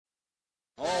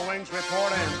All wings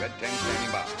report in. Red 10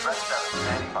 standing by. Red 7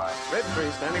 standing by. Red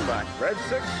 3 standing by. Red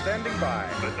 6 standing by.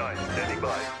 Red 9 standing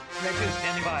by. Red 2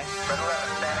 standing by. Red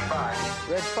 11 standing by.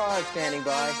 Red 5 standing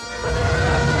by.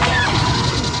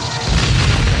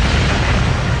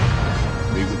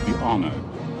 We would be honored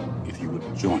if you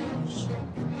would join us.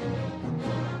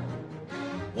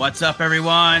 What's up,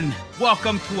 everyone?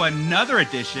 Welcome to another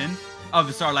edition of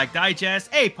the Sarlacc Digest,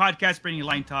 a podcast bringing you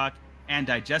line talk and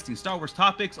digesting Star Wars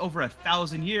topics over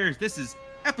 1,000 years. This is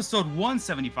episode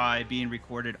 175, being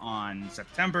recorded on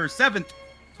September 7th,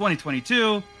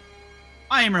 2022.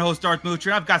 I am your host, Darth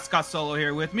Moocher. I've got Scott Solo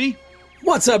here with me.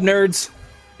 What's up, nerds?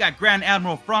 We've got Grand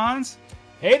Admiral Franz.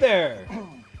 Hey there.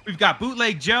 We've got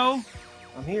Bootleg Joe.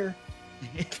 I'm here.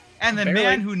 And the Barely.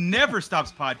 man who never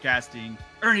stops podcasting,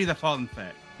 Ernie the Fallen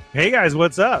Fett. Hey guys,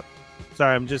 what's up?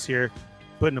 Sorry, I'm just here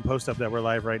putting a post up that we're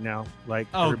live right now, like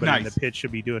everybody in nice. the pit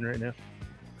should be doing right now.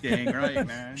 Dang right,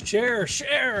 man.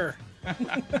 Share.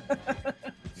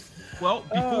 Well,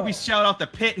 before we shout out the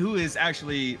pit, who is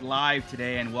actually live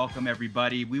today, and welcome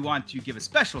everybody, we want to give a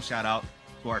special shout out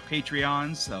to our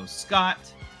Patreons. So, Scott,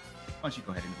 why don't you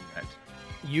go ahead and do that?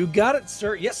 You got it,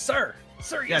 sir. Yes, sir.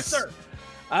 Sir, yes, Yes. sir.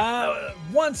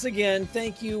 Once again,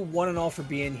 thank you one and all for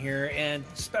being here, and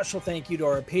special thank you to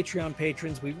our Patreon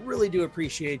patrons. We really do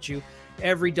appreciate you.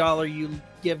 Every dollar you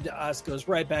give to us goes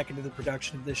right back into the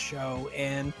production of this show,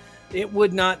 and it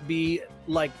would not be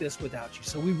like this without you.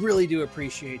 So we really do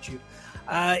appreciate you.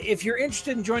 If you're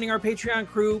interested in joining our Patreon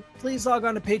crew, please log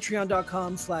on to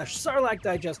patreon.com/Sarlacc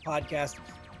Digest Podcast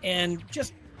and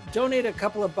just donate a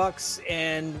couple of bucks,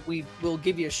 and we will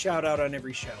give you a shout out on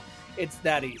every show. It's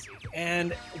that easy.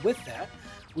 And with that,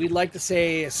 we'd like to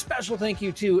say a special thank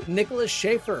you to Nicholas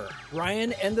Schaefer,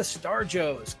 Ryan and the Star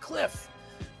Joes, Cliff,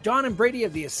 Don and Brady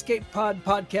of the Escape Pod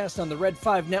podcast on the Red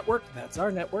 5 network. That's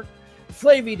our network.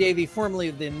 Flavy Davy, formerly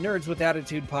of the Nerds with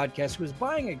Attitude podcast, who is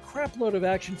buying a crap load of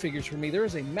action figures for me. There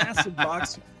is a massive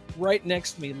box right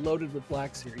next to me loaded with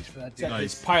Black Series for that.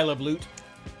 Nice pile of loot.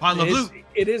 Pile of loot.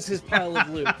 It is his pile of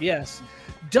loot, yes.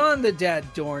 Don the Dad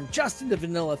Dorn, Justin the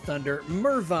Vanilla Thunder,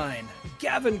 Mervine,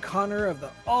 Gavin Connor of the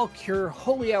All Cure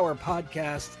Holy Hour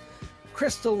podcast,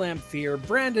 Crystal Lamphere,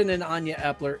 Brandon and Anya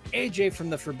Epler, AJ from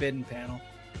the Forbidden Panel.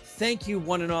 Thank you,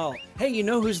 one and all. Hey, you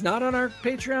know who's not on our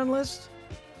Patreon list?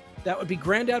 That would be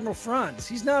Grand Admiral Franz.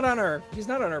 He's not on our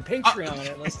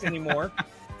Patreon list anymore.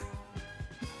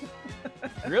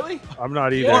 Really? I'm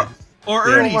not either. Yeah. Or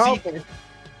Yeah. Ernie. Well, See,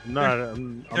 I'm not.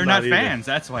 I'm they're not either. fans.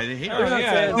 That's why they hate they're us. not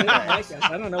yeah. fans. They don't like us.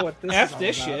 I don't know what this is F all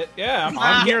this about. shit. Yeah,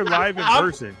 I'm here live in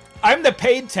person. I'm the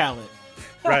paid talent.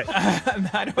 Right.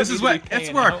 I don't This is need to what be that's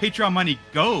paying where our out. Patreon money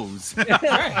goes.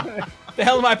 Right. The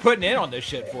hell am I putting in on this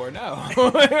shit for? No.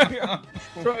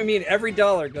 So, I mean, every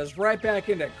dollar goes right back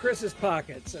into Chris's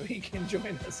pocket, so he can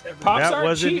join us every Pops That aren't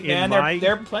wasn't cheap, in man. my-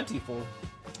 They're plentiful.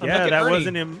 Yeah, Look at that Ernie.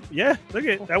 wasn't in. Yeah, look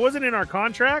at that wasn't in our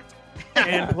contract.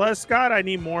 And plus, Scott, I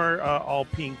need more all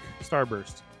pink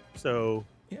Starburst. So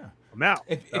Yeah. I'm out.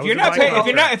 If That you're was not in my paying,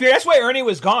 contract. that's why Ernie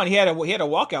was gone. He had a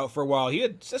walkout for a while.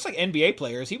 That's like NBA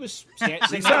players. He was sitting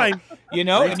out, Resign. you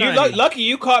know. And you're Resign. lucky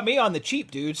you caught me on the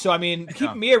cheap, dude. So I mean,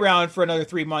 keeping me around for another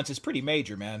 3 months is pretty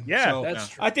major, man. Yeah, so, That's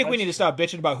true. I think we That's need to stop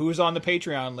bitching about who's on the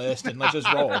Patreon list and let's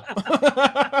just roll.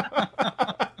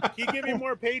 Keep giving me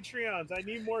more Patreons. I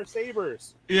need more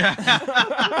sabers. Yeah.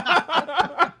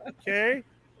 Okay,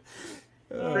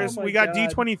 Oh Chris, my we got God.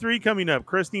 D23 coming up.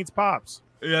 Chris needs pops.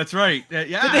 That's right.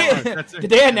 Yeah. That's Did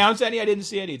they announce any? I didn't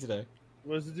see any today.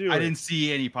 What's the do? I didn't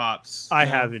see any pops. I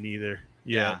haven't either.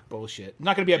 Yeah. Bullshit. I'm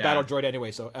not going to be a Yeah. battle droid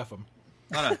anyway, so F them.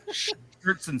 A lot of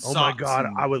shirts and Oh socks. my god,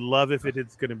 and- I would love if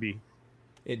it's gonna be.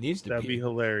 It needs to That'd be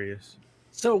hilarious.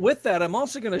 So with that, I'm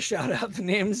also going to shout out the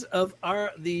names of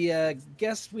the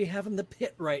guests we have in the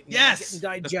pit right now. Yes. Getting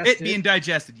The digested. pit being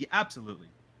digested. Yeah, absolutely.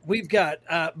 We've got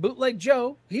Bootleg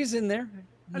Joe. He's in there.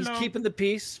 He's Hello. keeping the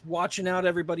peace, watching out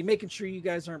everybody, making sure you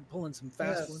guys aren't pulling some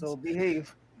fast ones. So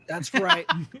behave. That's right.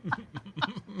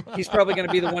 He's probably going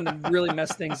to be the one to really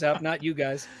mess things up, not you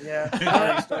guys.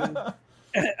 Yeah.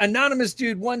 Anonymous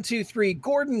Dude 123.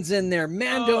 Gordon's in there.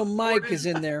 Mando Oh, Mike Gordon. is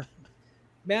in there.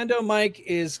 Mando Mike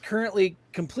is currently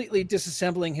completely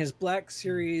disassembling his Black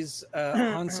Series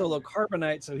Han Solo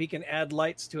Carbonite so he can add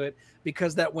lights to it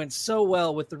because that went so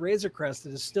well with the Razor Crest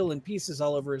that is still in pieces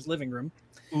all over his living room.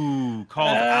 Ooh,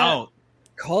 called out.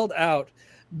 Called out.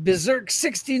 Berserk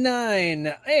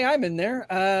 69. Hey, I'm in there.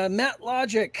 Matt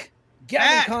Logic. Gavin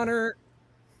Matt! Connor.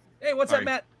 Hey, what's Sorry. up,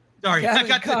 Matt? Sorry,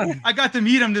 Gavin Connor. I got to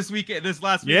meet him this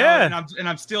last week. Yeah. and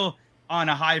I'm still on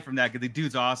a high from that because the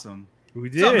dude's awesome. We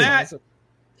What's up, did. Matt?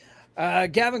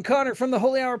 Gavin Connor from the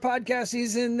Holy Hour podcast.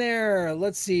 He's in there.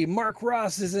 Let's see. Mark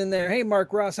Ross is in there. Hey,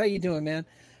 Mark Ross, how you doing, man?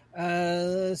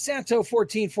 Santo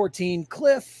 1414,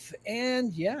 Cliff,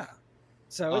 and yeah.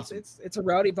 So Awesome. it's a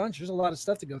rowdy bunch. There's a lot of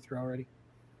stuff to go through already.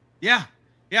 Yeah.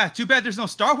 Yeah. Too bad there's no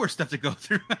Star Wars stuff to go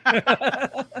through.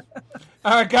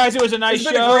 All right, guys, it was a nice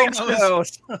It's been a show. great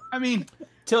show. I mean,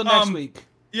 Till next week.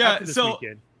 yeah. After this So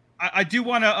weekend. I do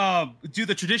want to do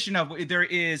the tradition of there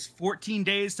is 14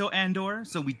 days till Andor.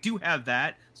 So we do have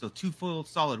that. So 2 full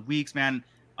solid weeks, man.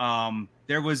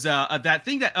 There was that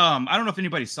thing that I don't know if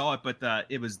anybody saw it, but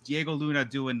it was Diego Luna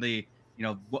doing the,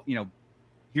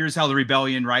 here's how the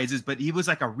rebellion rises, but he was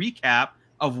like a recap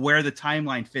of where the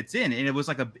timeline fits in, and it was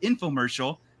like an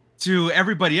infomercial to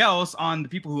everybody else on the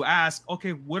people who ask,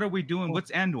 okay, what are we doing? What's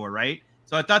Andor, right?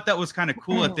 So I thought that was kind of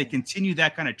cool. If they continue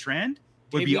that kind of trend,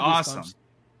 would Gave be me awesome.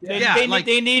 goosebumps.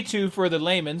 They need to for the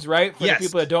layman's, right? For Yes. the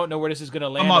people that don't know where this is going to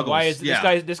land. Muggles, Why is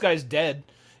yeah. this guy's dead?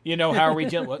 How are we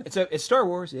dealing with it's Star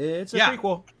Wars. It's a Yeah.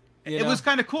 prequel. It was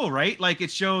kind of cool, right? Like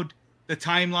it showed the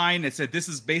timeline. It said this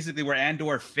is basically where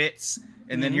Andor fits,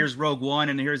 and then here's Rogue One,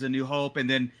 and here's A New Hope, and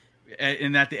then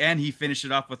and at the end he finished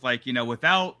it off with like,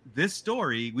 without this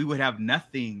story, we would have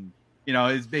nothing.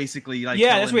 It's basically like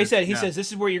that's what he said. He yeah. says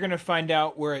this is where you're going to find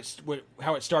out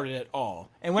how it started at all.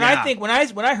 And when Yeah.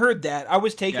 when I heard that, I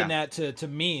was taking Yeah. that to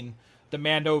mean the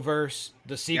Mandoverse,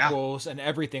 the sequels, and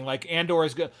everything. Like Andor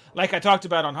is good. Like I talked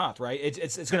about on Hoth, right?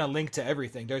 It's going to link to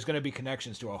everything. There's going to be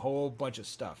connections to a whole bunch of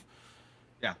stuff.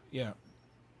 Yeah. Yeah.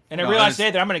 And I No, realized that's-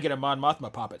 today that I'm going to get a Mon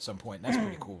Mothma pop at some point. That's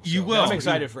pretty cool. You So, will. I'm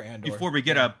excited for Andor. Before we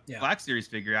get a Yeah. Black Series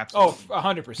figure, Oh, absolutely.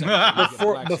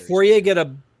 100%. Before you get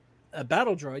a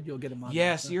battle droid, you'll get a Mon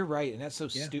Yes, Mothma. you're right, and that's so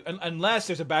Yeah. stupid. Unless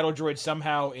there's a battle droid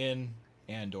somehow in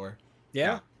Andor,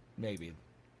 Yeah. maybe.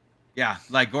 Yeah,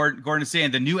 like Gordon is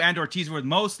saying, the new Andor teaser with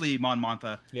mostly Mon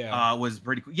Mothma was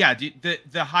pretty cool. Yeah,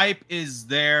 the hype is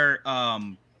there.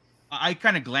 I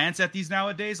kind of glance at these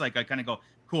nowadays, like I kind of go,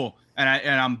 cool, and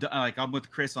I'm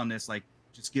with Chris on this, like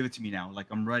just give it to me now. Like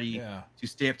I'm ready to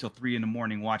stay up till 3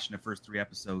 a.m. watching the first 3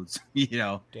 episodes.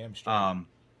 Damn straight.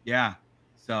 Yeah.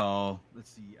 So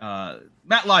let's see.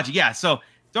 Matt Logic, yeah. So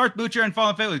Darth Butcher and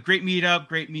Fallen Fate was great meetup,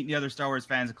 great meeting the other Star Wars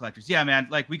fans and collectors. Yeah, man.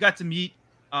 Like we got to meet.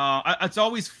 It's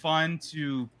always fun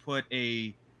to put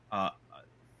a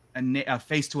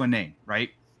face to a name,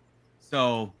 right?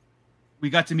 So we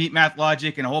got to meet Matt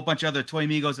Logic and a whole bunch of other Toy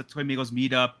Migos at Toy Migos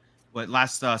meetup,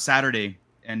 last Saturday,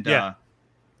 and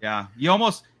you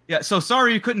almost. Yeah, so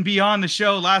sorry you couldn't be on the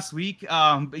show last week,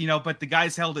 but the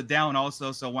guys held it down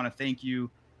also. So I want to thank you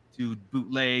to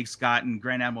Bootleg, Scott, and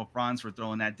Grand Admiral Franz for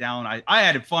throwing that down. I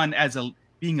had fun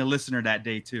being a listener that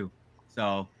day too.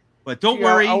 So, but don't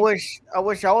worry. I wish I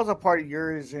was a part of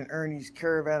yours and Ernie's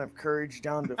caravan of courage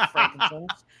down to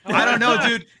Frankenstein's. I don't know,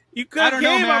 dude. You could I have don't know,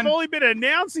 came. man. I've only been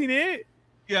announcing it.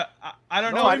 Yeah, I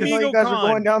don't No, know. I didn't know you Amigo guys were Con.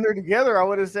 going down there together. I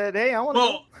would have said, "Hey, I want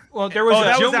to." Well, There was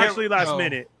That was joke- actually last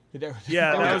minute.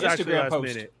 Yeah, that was actually Instagram last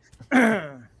post. minute.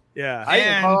 I Yeah. didn't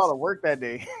And- call out of work that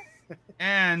day.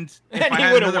 and if And I he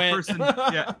had would've another went. person,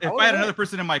 if I had another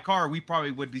person in my car, we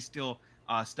probably would be still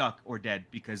stuck or dead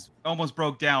because almost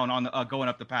broke down on the, going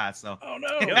up the pass. So, Oh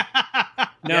no. No,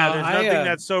 No, there's I, nothing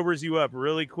that sobers you up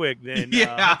really quick than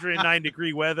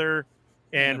 109-degree weather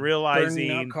and burning out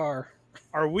realizing, car.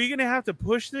 are we going to have to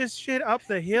push this shit up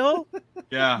the hill?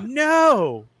 yeah,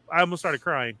 No. I almost started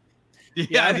crying.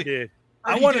 yeah, I did.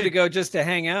 I You wanted did. to go just to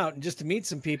hang out and just to meet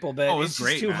some people, but Oh, it was it's just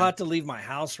great, too man. hot to leave my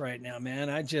house right now, man.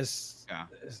 I just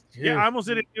Yeah, I almost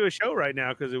didn't do a show right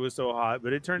now because it was so hot,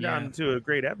 but it turned out Yeah. into a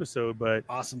great episode. But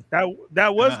awesome. that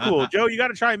was cool. Joe, you got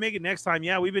to try and make it next time.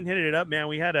 Yeah, we've been hitting it up, man.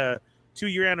 We had a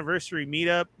 2-year anniversary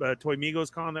meetup, Toy Migos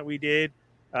Con that we did.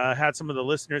 Had some of the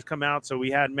listeners come out, so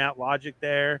we had Matt Logic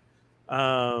there.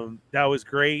 That was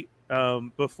great.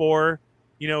 Before,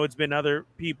 it's been other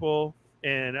people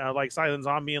and like Silent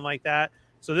Zombie and like that.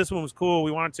 So this one was cool.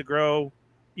 We wanted to grow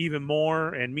even more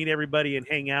and meet everybody and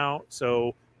hang out.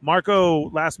 So Marco,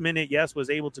 last minute, yes, was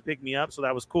able to pick me up, so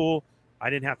that was cool. I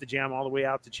didn't have to jam all the way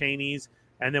out to Cheney's.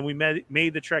 And then we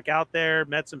made the trek out there,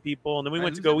 met some people, and then we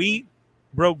went to go eat,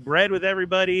 broke bread with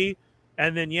everybody.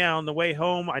 And then, on the way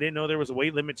home, I didn't know there was a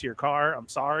weight limit to your car. I'm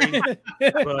sorry.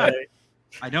 But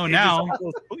I know it now.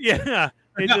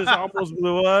 it just almost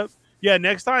blew up. Yeah,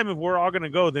 next time if we're all going to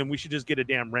go, then we should just get a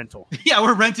damn rental. Yeah,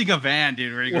 we're renting a van,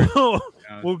 dude.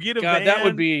 We'll get a God, van. that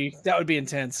would be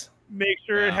intense. Make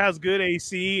sure it Yeah. has good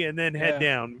AC and then head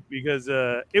down because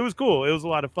it was cool. It was a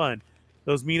lot of fun.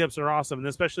 Those meetups are awesome, and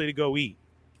especially to go eat.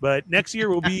 But next year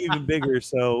will be even bigger.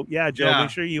 So yeah, Joe, Yeah.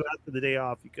 make sure you ask for the day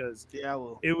off because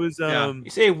Well, it was You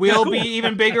say it will be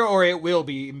even bigger, or it will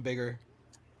be even bigger.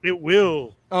 it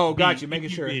will. Oh, got be you. Making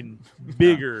sure. even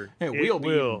bigger. It will be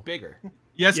even bigger.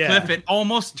 Yes, Yeah. Cliff. It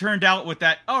almost turned out with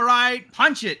that. All right,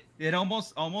 punch it. It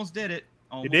almost did it.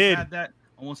 Almost did.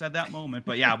 Almost had that moment,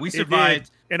 but yeah, we It did.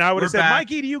 survived. And I would We're have said, back.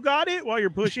 Mikey, do you got it while you're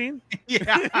pushing?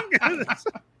 Yeah.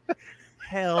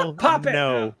 Hell Pop it.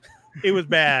 no. It was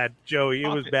bad, Joey. It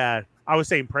Pop was it. bad. I was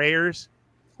saying prayers.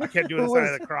 I kept doing the Who sign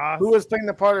was- of the cross. Who was playing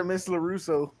the part of Miss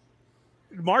LaRusso?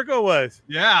 Marco was.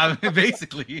 Yeah,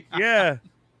 basically. Yeah.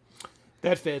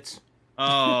 That fits.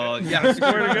 Oh, yeah.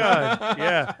 Swear to God.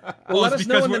 Yeah. Well, let it's us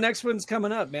know because when the we're- next one's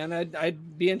coming up, man.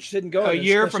 I'd be interested in going. A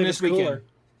year from especially if this it's cooler. weekend.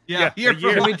 Yeah, Yeah, here a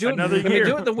year. Can we do it? Another Can we year.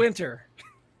 do it in the winter?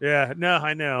 Yeah. No,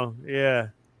 I know. Yeah.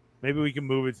 Maybe we can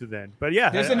move it to then. But yeah.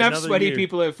 There's enough another sweaty year.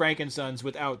 people at Frankensons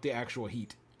without the actual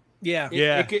heat. Yeah.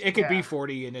 Yeah. It could be Yeah.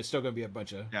 40 and it's still going to be a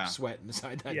bunch of Yeah. sweat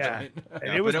inside that Yeah. joint. And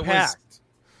Yeah, it was but packed.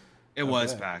 It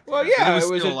was Okay. packed. Well, But yeah, it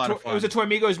was still a lot of it fun. was a Toy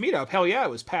Migos meetup. Hell yeah, it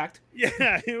was packed.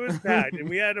 Yeah, it was packed. And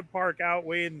we had to park out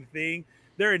way in the thing.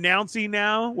 They're announcing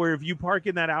now where if you park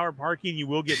in that hour parking, you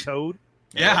will get towed.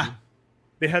 Yeah.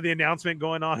 They had the announcement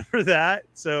going on for that.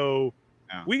 So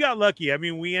Yeah. we got lucky. I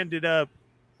mean, we ended up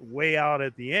way out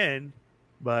at the end,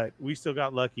 but we still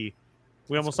got lucky.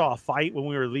 We almost saw a fight when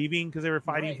we were leaving because they were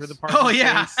fighting for the parking Oh,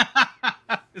 yeah.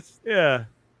 space. Yeah.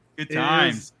 Good It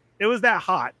times. was that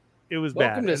hot. It was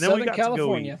Welcome bad. to Southern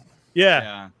California. To go eat. Yeah.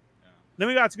 Yeah. Then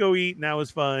we got to go eat, and that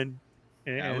was fun.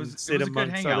 And, Yeah, it was- and it sit was a good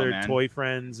amongst hangout, other man. toy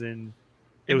friends, and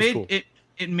it It was made cool.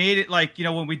 it made it like,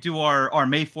 when we do our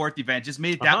May 4th event, just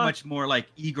made it that Uh-huh. much more like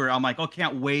eager. I'm like, oh,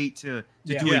 can't wait to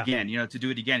Yeah. do Yeah. it again, to do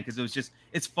it again. Cause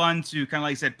it's fun to kind of,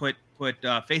 like I said, put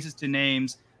faces to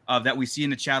names that we see in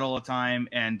the chat all the time.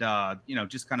 And,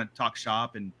 just kind of talk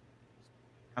shop and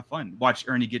have fun. Watch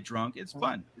Ernie get drunk. It's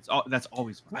fun. That's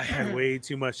always fun. I had way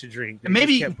too much to drink. They And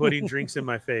maybe- just kept putting drinks in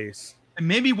my face. And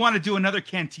maybe want to do another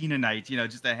cantina night,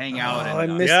 just to hang out Oh, I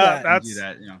and missed yeah, that. and that's do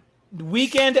that. The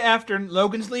weekend after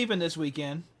Logan's leaving this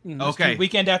weekend. Mhm. Okay.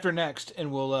 Weekend after next,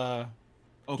 and we'll Okay.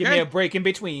 give me a break in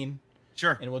between,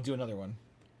 Sure. and we'll do another one.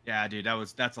 Yeah, dude,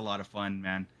 that's a lot of fun,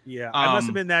 man. Yeah, I must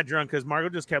have Um, been that drunk because Margot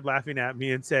just kept laughing at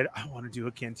me and said, "I want to do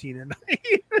a cantina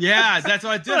night." Yeah, that's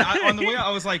what I did. On the way out,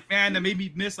 I was like, man, that made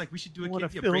me miss. Like, we should do a Wanna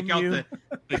cantina, break film out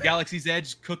the Galaxy's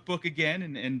Edge cookbook again,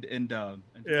 and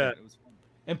Yeah. it was fun.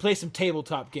 And play some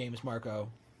tabletop games, Marco.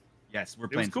 Yes, we're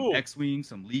was playing cool. some X-wing,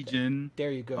 some Legion,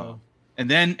 There you go. and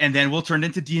then we'll turn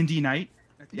into D&D night.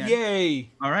 At the end. Yay!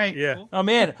 All right. Yeah. cool. Oh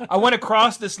man, I want to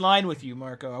cross this line with you,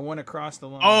 Marco. I want to cross the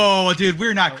line. Oh, dude,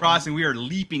 we're not crossing. We are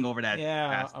leaping over that. yeah,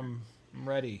 bastard. I'm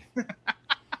ready.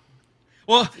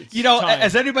 Well, it's time.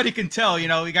 as anybody can tell, you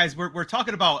guys, we're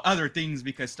talking about other things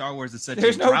because Star Wars is such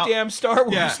There's a no drought. damn Star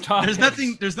Wars Yeah, topics.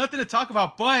 there's nothing to talk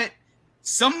about, but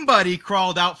somebody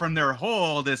crawled out from their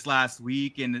hole this last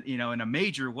week in a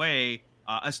major way,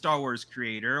 a Star Wars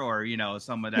creator or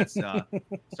someone that's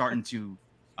starting to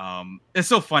it's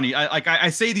so funny. I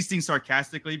say these things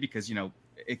sarcastically because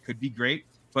it could be great,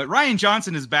 but Rian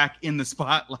Johnson is back in the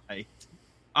spotlight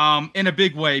in a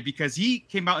big way because he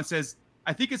came out and says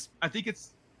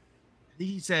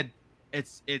he said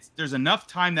it's there's enough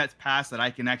time that's passed that I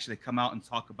can actually come out and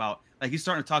talk about, like, he's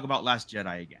starting to talk about Last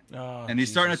Jedi again. Oh, And he's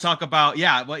starting to talk about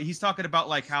he's talking about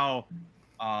like how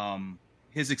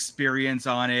his experience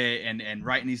on it and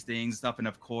writing these things and stuff. And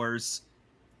of course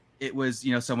it was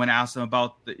someone asked him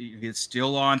about he's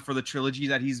still on for the trilogy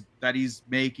that he's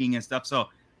making and stuff. So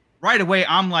right away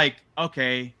I'm like,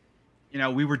 okay,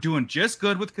 we were doing just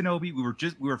good with Kenobi.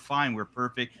 We were fine. We were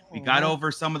perfect. We got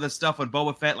over some of the stuff on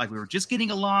Boba Fett. Like, we were just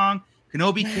getting along.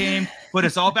 Kenobi came, put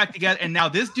us all back together. And now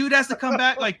this dude has to come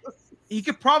back. Like, he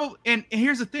could probably, and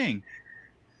here's the thing.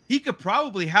 He could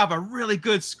probably have a really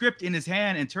good script in his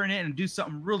hand and turn it and do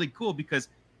something really cool because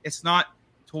it's not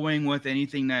toying with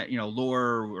anything that, lore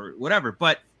or whatever,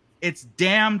 but it's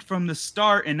damned from the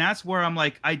start. And that's where I'm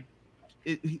like,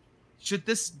 should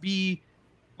this be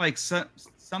like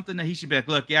something that he should be like,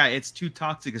 look, yeah, it's too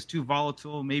toxic, it's too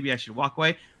volatile, maybe I should walk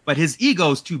away. But his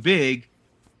ego's too big,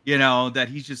 that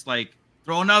he's just like,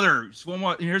 throw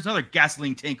here's another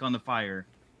gasoline tank on the fire.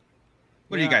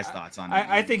 What are you guys' thoughts on that?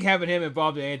 I think having him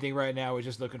involved in anything right now is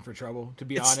just looking for trouble, to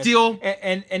be It's honest. still-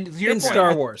 and to your In point,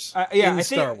 Star Wars. Yeah, In I think,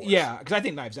 Star Wars. Yeah, because I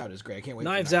think Knives Out is great. I can't wait.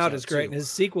 Knives for Out is great, too. and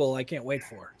his sequel I can't wait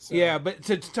for. So. Yeah, but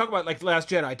to talk about like Last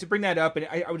Jedi, to bring that up, and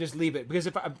I would just leave it because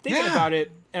if I'm thinking about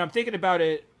it, and I'm thinking about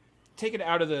it, take it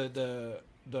out of the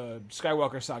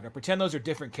Skywalker saga. Pretend those are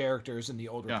different characters in the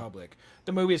Old Republic.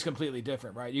 The movie is completely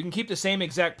different, right? You can keep the same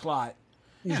exact plot,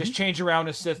 just change around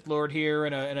a Sith Lord here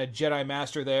and a Jedi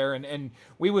Master there, and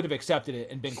we would have accepted it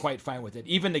and been quite fine with it.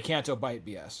 Even the Canto Bite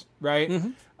BS, right?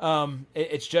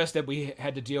 It's just that we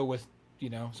had to deal with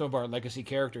some of our legacy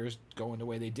characters going the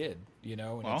way they did, and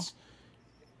Well, it's.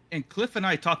 And Cliff and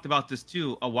I talked about this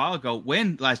too a while ago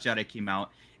when Last Jedi came out.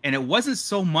 And it wasn't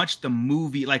so much the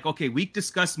movie. Like, okay, we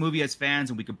discuss movie as fans,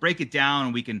 and we can break it down,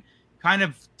 and we can kind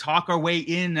of talk our way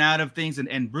in and out of things,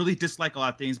 and really dislike a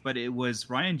lot of things. But it was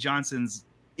Rian Johnson's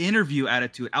interview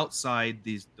attitude outside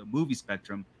the movie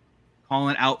spectrum,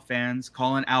 calling out fans,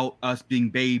 calling out us being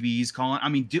babies,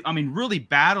 really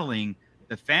battling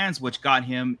the fans, which got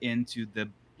him into the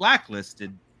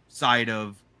blacklisted side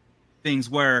of things.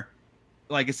 Where,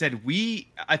 like I said,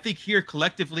 I think here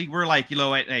collectively we're like,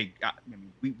 hey,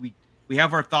 we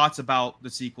have our thoughts about the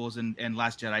sequels and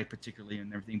Last Jedi particularly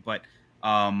and everything, but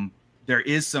there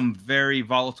is some very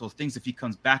volatile things if he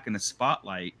comes back in the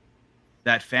spotlight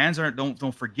that fans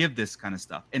don't forgive this kind of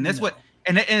stuff, and that's what.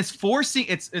 And it's forcing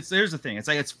there's the thing. It's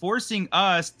like it's forcing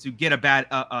us to get a bad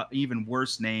even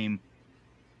worse name,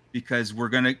 because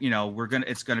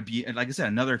it's gonna be, like I said,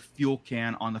 another fuel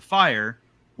can on the fire,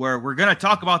 where we're gonna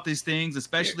talk about these things,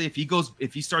 especially if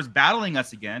he starts battling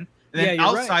us again, and then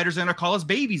outsiders are gonna call us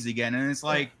babies again, and it's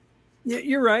like, yeah,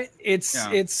 you're right. It's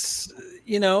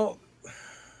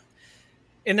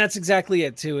and that's exactly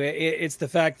it too. It's the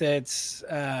fact that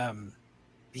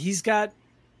he's got.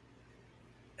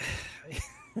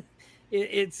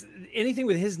 It's anything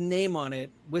with his name on it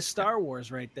with Star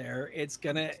Wars right there. It's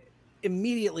gonna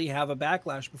immediately have a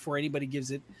backlash before anybody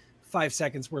gives it 5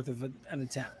 seconds worth of an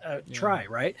attempt, try.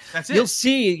 Right? That's it.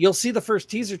 You'll see the first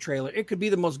teaser trailer. It could be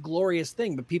the most glorious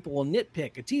thing, but people will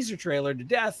nitpick a teaser trailer to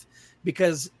death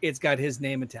because it's got his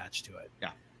name attached to it.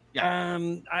 Yeah.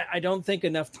 I don't think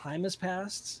enough time has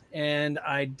passed, and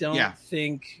I don't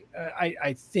think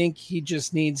I think he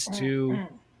just needs to.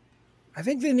 I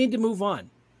think they need to move on.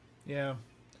 Yeah,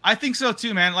 I think so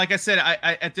too, man. Like I said,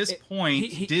 I at this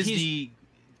point, Disney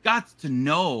got to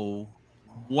know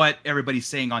what everybody's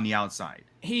saying on the outside.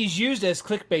 He's used as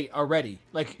clickbait already.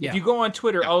 Like, if you go on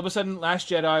Twitter, all of a sudden Last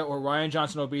Jedi or Rian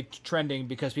Johnson will be trending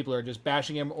because people are just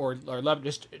bashing him or love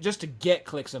just to get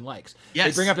clicks and likes. Yes.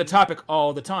 They bring up the topic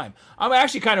all the time. I'm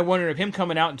actually kind of wondering if him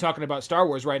coming out and talking about Star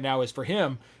Wars right now is for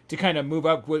him to kind of move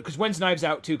up, because when's Knives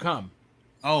Out 2 come?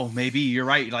 Oh, maybe you're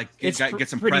right. Like, get some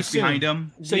pretty press soon. behind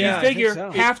him. So you figure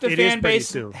half the fan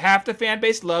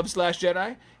base loves Last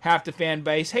Jedi, half the fan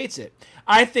base hates it.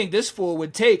 I think this fool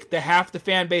would take the half the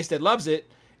fan base that loves it,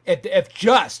 if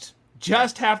just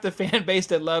half the fan base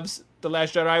that loves The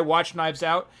Last Jedi watched Knives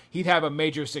Out, he'd have a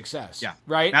major success. Yeah.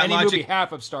 Right? That Any movie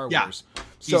half of Star Wars.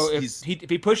 So if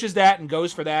he pushes that and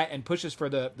goes for that and pushes for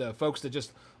the folks that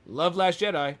just love Last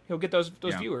Jedi, he'll get those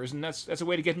viewers, and that's a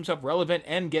way to get himself relevant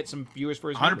and get some viewers for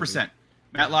his 100%.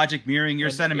 Matt Logic mirroring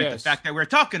your sentiment. Yes. The fact that we're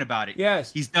talking about it.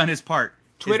 Yes. He's done his part.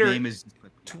 Twitter His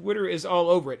is all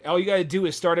over it. All you got to do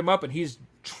is start him up, and he's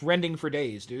trending for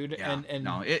days, dude. Yeah. And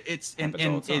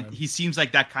he seems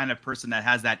like that kind of person that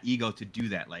has that ego to do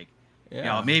that. Like,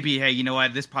 maybe, hey, you know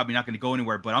what? This is probably not going to go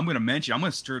anywhere, but I'm going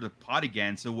to stir the pot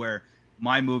again. So where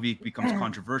my movie becomes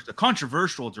controversial, a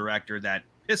controversial director that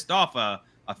pissed off a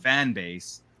fan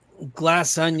base.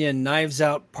 Glass Onion Knives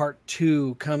Out Part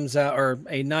 2 comes out, or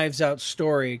a Knives Out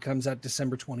story comes out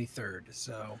December 23rd.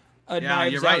 So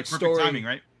Knives you're right. Out Perfect story. timing,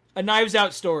 right? A Knives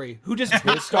Out story. Who just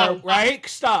start right?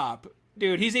 Stop.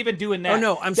 Dude, he's even doing that. Oh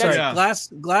no, I'm sorry.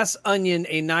 Glass Onion,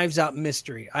 a Knives Out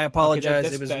mystery. I apologize.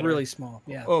 Okay, it was better. Really small.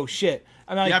 Yeah. Oh shit.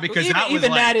 I mean, because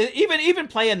even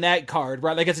playing that card,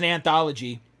 right? Like it's an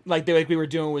anthology. Like we were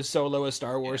doing with Solo, a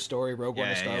Star Wars story, Rogue One,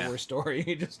 a Star Wars story.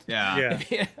 Just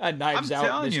a Knives Out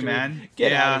telling mystery. You, man.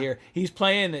 Get out of here. He's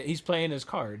playing his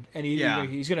card, and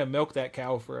he's gonna milk that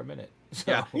cow for a minute.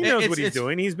 So. He knows what he's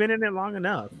doing. He's been in it long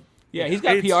enough. Yeah, he's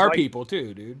got PR people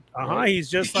too, dude. Right? He's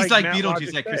just he's like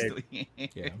Beetlejuice, like Crystal.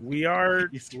 We are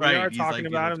talking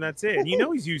about him. That's it. And you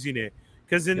know he's using it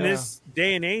because in this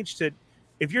day and age,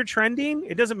 if you're trending,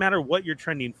 it doesn't matter what you're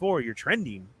trending for. You're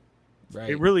trending.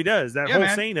 Right. It really does. That whole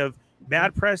saying of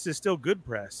bad press is still good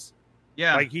press.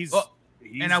 Yeah, like he's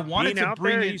and I wanted to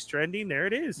bring he's trending. There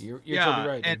it is. You're totally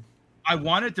right. And I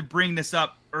wanted to bring this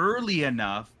up early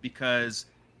enough because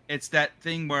it's that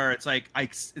thing where it's like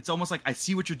it's almost like I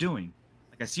see what you're doing.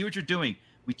 Like I see what you're doing.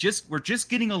 We're just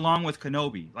getting along with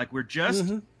Kenobi. Like we're just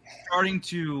starting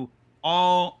to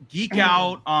all geek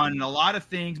out on a lot of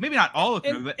things. Maybe not all of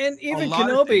Kenobi, and even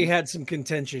Kenobi had some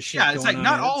contentious shit. Yeah, it's like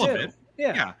not all of it.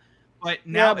 Yeah. But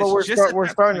now we're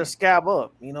starting to scab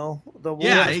up, you know. The wolves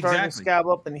are starting to scab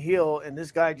up and heal, and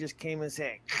this guy just came and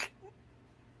saying,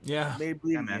 made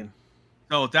bleed again.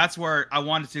 So that's where I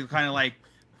wanted to kind of like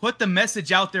put the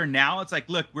message out there now. It's like,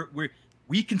 look,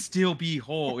 we can still be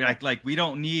whole. Like we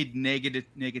don't need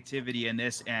negativity in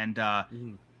this, and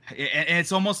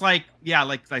it's almost like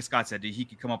like Scott said, he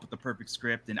could come up with the perfect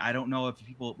script, and I don't know if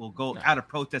people will go out of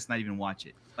protest, not even watch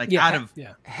it. Like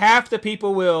half the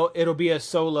people will. It'll be a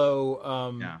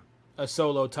solo a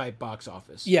Solo type box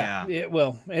office. Yeah, it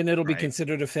will, and it'll be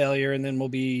considered a failure, and then we'll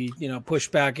be push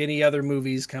back any other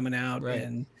movies coming out. Right.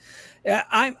 And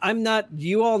I'm not.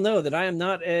 You all know that I am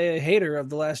not a hater of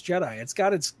The Last Jedi.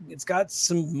 It's got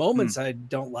some moments I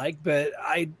don't like, but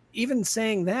even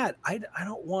saying that I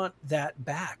don't want that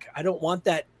back. I don't want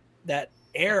that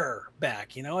air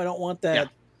back. I don't want that.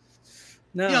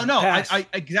 Yeah. No. I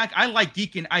exactly. I like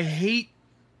geeking. I hate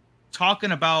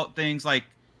talking about things like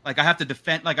I have to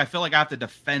defend. Like I feel like I have to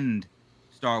defend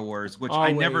Star Wars, which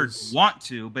I never want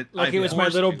to. But like it was my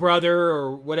little brother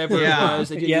or whatever it was.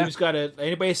 You just gotta.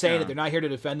 Anybody saying that they're not here to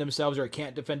defend themselves or it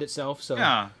can't defend itself. So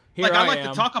I like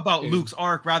to talk about Luke's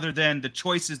arc rather than the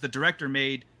choices the director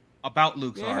made about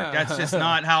Luke's arc. That's just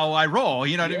not how I roll.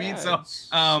 You know what I mean? So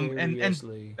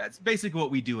and that's basically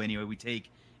what we do anyway. We take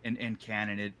and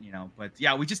canon it, but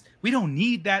we don't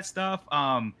need that stuff.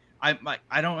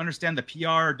 I don't understand the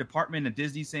PR department of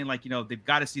Disney saying they've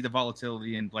got to see the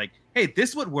volatility and hey,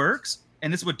 this what works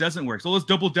and this what doesn't work. So let's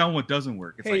double down what doesn't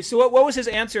work. So what was his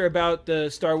answer about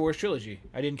the Star Wars trilogy?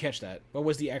 I didn't catch that. What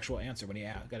was the actual answer when he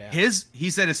got asked?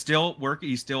 He said it's still working.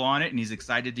 He's still on it and he's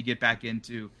excited to get back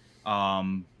into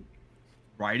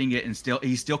writing it, and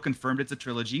he still confirmed it's a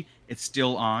trilogy. It's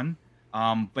still on.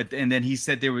 But then he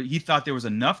said he thought there was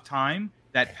enough time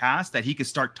that passed that he could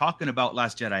start talking about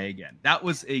Last Jedi again. That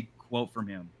was a quote from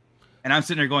him. And I'm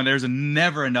sitting there going, there's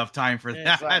never enough time for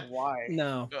that. Like, why?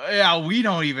 No. Yeah, we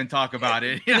don't even talk about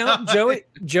it.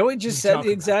 Joey just said the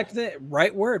exact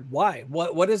right word. Why?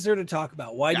 What is there to talk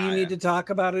about? Why do you need to talk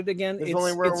about it again? There's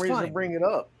only one reason to bring it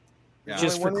up.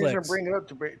 Just for clicks. To bring it up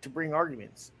to bring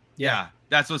arguments. Yeah,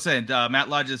 that's what's saying. Matt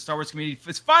Lodge's Star Wars community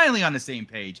is finally on the same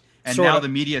page. And now the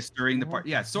media is stirring the part.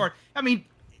 Yeah, I mean,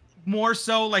 more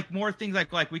so more things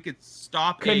like we could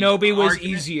stop. Kenobi was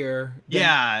easier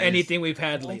than anything we've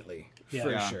had lately.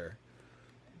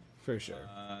 For sure.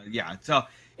 So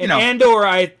and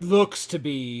Andor looks to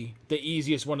be the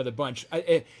easiest one of the bunch.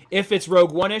 If it's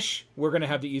Rogue One-ish, we're gonna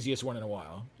have the easiest one in a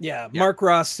while. Yeah. Mark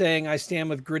Ross saying, I stand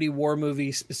with gritty war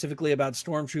movie specifically about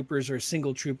stormtroopers or a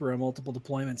single trooper on multiple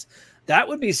deployments. That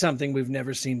would be something we've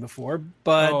never seen before.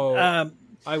 But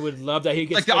I would love that. He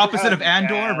gets the opposite of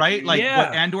Andor, right? What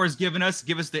Andor's given us,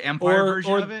 give us the Empire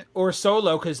version of it. Or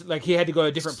Solo, because he had to go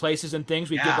to different places and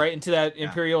things. We get right into that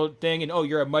Imperial thing, and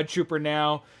you're a mud trooper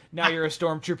now. Now you're a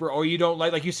stormtrooper. Oh, you don't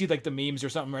like you see the memes or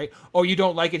something, right? Oh, you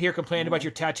don't like it here. Complain about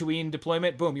your Tatooine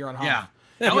deployment. Boom, you're on Hoth. Yeah,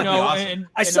 that would be awesome.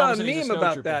 I saw a meme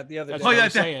about that the other day. That's what I'm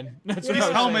saying. That's what these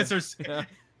helmets are.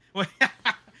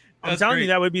 I'm telling you,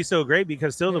 that would be so great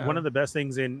because one of the best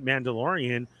things in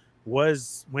Mandalorian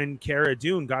was when Cara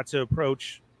Dune got to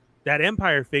approach that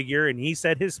Empire figure and he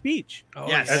said his speech.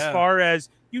 As far as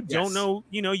you don't know,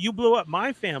 you blew up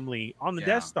my family on the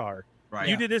Death Star. Right.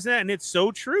 You did this and that, and it's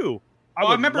so true.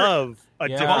 I remember love a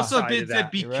I've also been said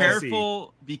be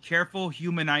careful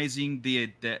humanizing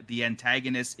the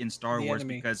antagonist in Star Wars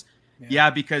because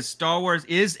because Star Wars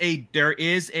there's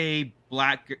a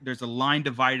line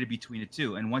divided between the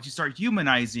two, and once you start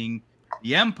humanizing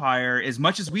the Empire, as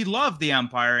much as we love the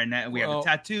Empire and that we have the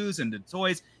tattoos and the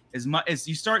toys, as much as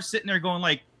you start sitting there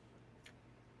going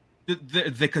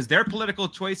because their political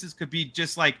choices could be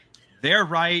just they're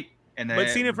right and but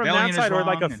seeing it from that side or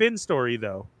a Finn story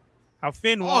though. How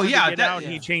Finn wanted to get out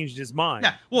and he changed his mind.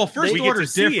 Yeah. Well, First Order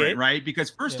is different, right?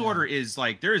 Because First Order is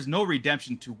there is no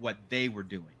redemption to what they were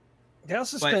doing. They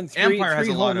also spent three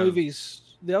whole movies.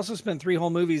 They also spent 3 whole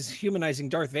movies humanizing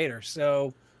Darth Vader.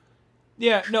 So,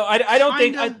 I don't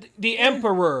think the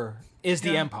Emperor is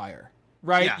the Empire,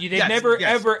 right? They never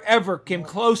ever came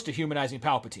close to humanizing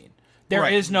Palpatine. There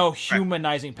is no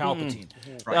humanizing Palpatine.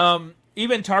 Right.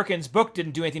 Even Tarkin's book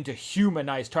didn't do anything to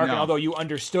humanize Tarkin, although you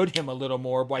understood him a little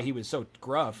more why he was so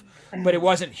gruff, but it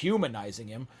wasn't humanizing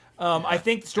him. I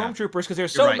think stormtroopers, because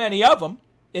there's so many of them,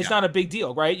 it's not a big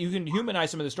deal, right? You can humanize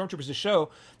some of the stormtroopers to show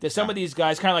that some of these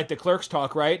guys, kind of like the Clerks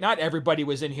talk, right? Not everybody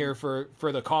was in here for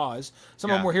the cause.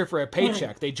 Some of them were here for a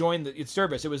paycheck. They joined the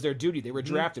service. It was their duty. They were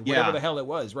drafted, whatever the hell it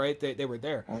was, right? They were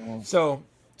there. So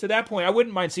to that point, I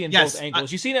wouldn't mind seeing both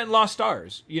angles. You've seen it in Lost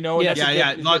Stars, that's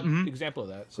a good example of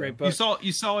that. So. Great book.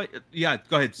 You saw it. Yeah,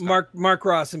 go ahead, Scott. Mark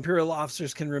Ross. Imperial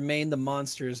officers can remain the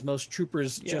monsters. Most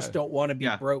troopers just don't want to be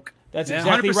broke. That's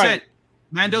exactly 100%. Right.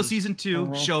 Mando season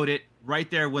 2 showed it right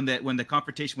there when the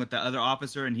confrontation with the other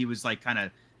officer and he was kind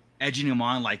of edging him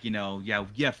on,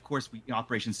 of course we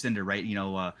Operation Cinder, right?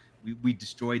 We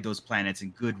destroyed those planets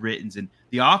and good riddance, and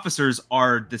the officers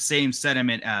are the same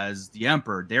sentiment as the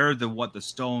Emperor. They're the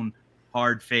stone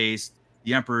hard faced.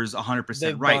 The Emperor's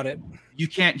 100% right. You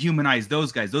can't humanize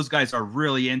those guys. Those guys are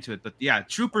really into it. But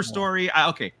trooper story.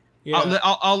 Yeah.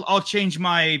 I'll change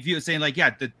my view, saying like,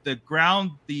 yeah, the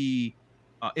ground, the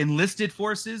enlisted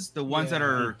forces, the ones that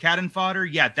are cannon fodder,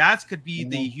 that could be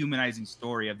the humanizing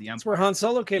story of the Empire. That's where Han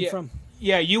Solo came from.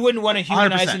 Yeah, you wouldn't want to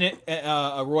humanize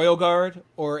a Royal Guard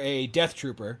or a Death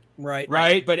Trooper,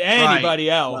 right? But anybody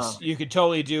else, you could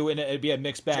totally do, and it'd be a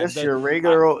mixed bag. Just your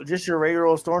regular old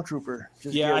stormtrooper.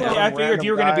 I figure if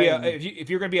you were going to be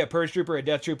if you're going to be a Purge Trooper, a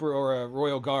Death Trooper, or a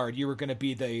Royal Guard, you were going to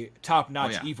be the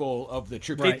top-notch evil of the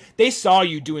troop. Right. They saw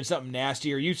you doing something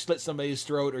nasty, or you slit somebody's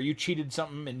throat, or you cheated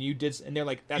something, and you did, and they're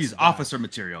like, "That's he's officer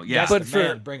material." Yeah,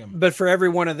 but for every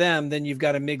one of them, then you've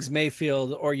got a Migs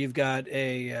Mayfield, or you've got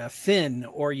a Finn,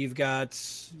 or you've got,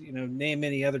 name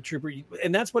any other trooper,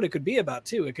 and that's what it could be about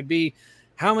too. It could be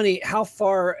how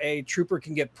far a trooper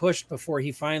can get pushed before he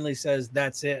finally says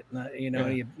that's it.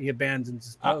 He abandons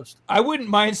his post. I wouldn't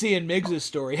mind seeing Miggs's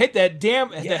story. Hit that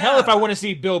the hell if I want to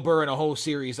see Bill Burr in a whole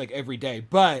series like every day,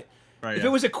 but. If it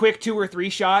was a quick 2 or 3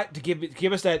 shot to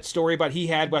give us that story about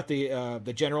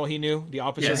the general he knew, the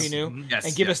officer he knew,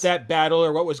 and give us that battle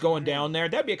or what was going down there,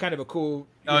 that'd be a kind of a cool,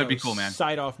 it'd be cool, man.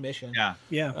 Side off mission.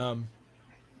 Yeah.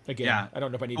 Again, I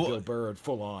don't know if I need Bill Burr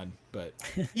full on, but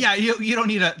you don't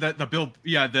need the Bill,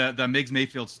 the Migs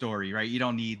Mayfield story, right? You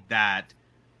don't need that,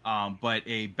 but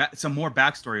some more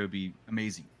backstory would be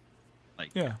amazing.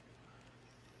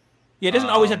 Yeah, it doesn't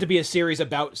always have to be a series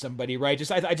about somebody,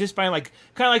 right? I just find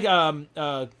kind of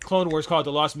like Clone Wars called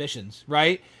The Lost Missions,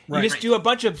 right? You just do a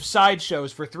bunch of side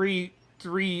shows for three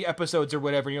episodes or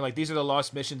whatever, and you're like, these are the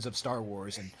Lost Missions of Star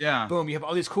Wars, and boom, you have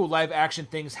all these cool live action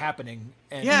things happening.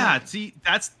 And, see,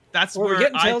 that's where we're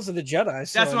getting Tales of the Jedi.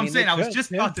 So, that's what I'm saying. I was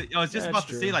just about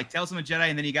to say like Tales of the Jedi,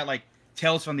 and then you got like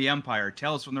Tales from the Empire,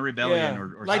 Tales from the Rebellion,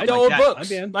 or like the old books,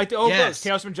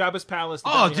 Tales from Jabba's Palace.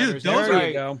 Dude, those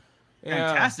are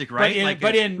fantastic, right?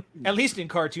 But in at least in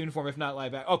cartoon form, if not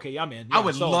live action. Okay, I'm in. I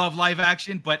would love live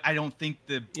action, but I don't think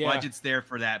the budget's there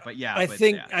for that. But I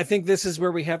think this is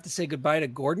where we have to say goodbye to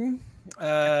Gordon.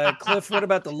 Cliff, what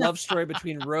about the love story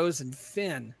between Rose and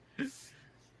Finn?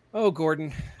 Oh,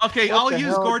 Gordon. Okay, I'll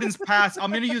use Gordon's pass. I'm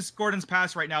going to use Gordon's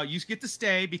pass right now. You get to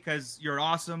stay because you're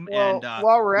awesome. Well, and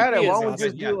while we're at it, why don't we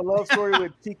just do a love story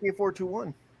with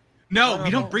TK421? No, we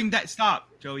don't bring that. Stop,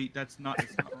 Joey. That's not right.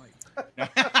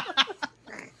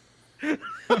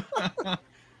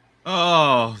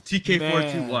 Oh,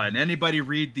 TK421. Anybody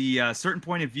read the Certain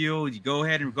Point of View? You go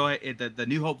ahead the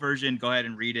New Hope version. Go ahead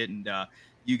and read it, and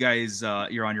you guys,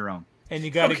 you're on your own. And you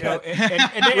got to go,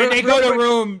 and they go to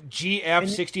room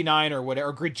GF69 or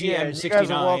whatever, or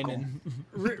GM69.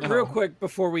 Real quick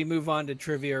before we move on to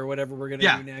trivia or whatever we're going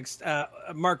to do next,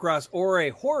 Mark Ross, or a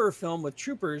horror film with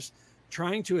troopers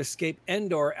trying to escape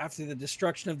Endor after the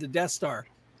destruction of the Death Star.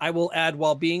 I will add,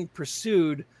 while being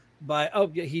pursued by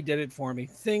he did it for me.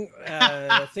 Think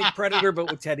Predator, but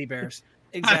with teddy bears.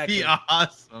 Exactly. That'd be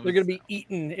awesome. They're going to be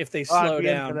eaten if they slow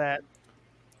down. For that.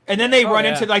 And then they run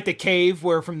into like the cave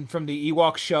where from the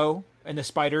Ewok show and the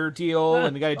spider deal,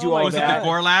 and they got to do all that. The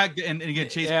Gorlag and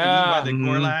get chased by the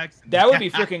Gorlags. That would be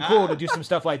freaking cool to do some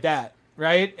stuff like that,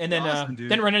 right? And then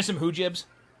then run into some Hoojibs.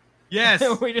 Yes,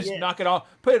 we just knock it all,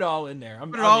 put it all in there.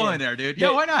 Put it all in there, dude.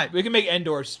 Yeah, why not? We can make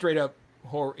Endor straight up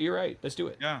horror. You're right. Let's do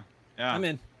it. Yeah. I'm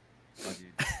in.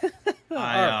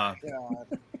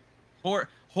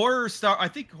 Horror Star. I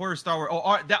think horror Star Wars.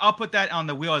 I'll put that on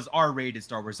the wheel as R-rated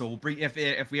Star Wars. So we'll bring if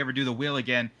we ever do the wheel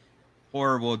again,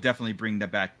 horror will definitely bring that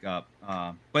back up.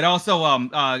 But also,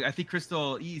 I think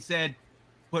Crystal said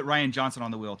put Rian Johnson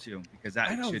on the wheel too, because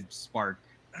that should spark.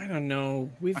 I don't know.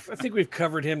 I think we've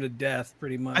covered him to death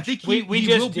pretty much. I think we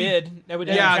just did. That would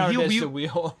he'll be the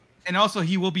wheel. And also,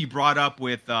 he will be brought up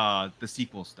with the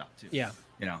sequel stuff too. Yeah.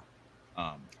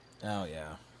 I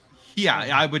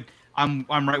would. I'm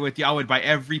right with you. I would buy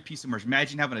every piece of merch.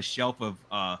 Imagine having a shelf of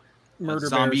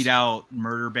zombied out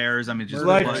murder bears. I mean, just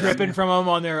blood dripping from them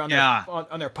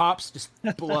on their pops, just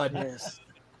blood.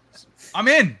 I'm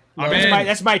in.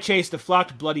 That's my chase. The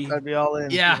flocked bloody. I'd be all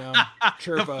in. Yeah,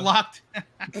 the flocked.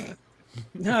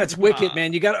 No, it's wicked,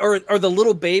 man. You got or the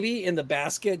little baby in the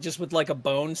basket, just with like a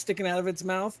bone sticking out of its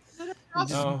mouth.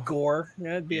 Just gore.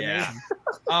 Yeah, it'd be amazing.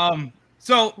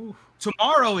 So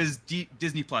tomorrow is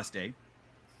Disney Plus Day.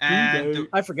 And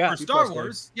I forgot. For Star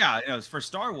Wars, for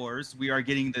Star Wars, we are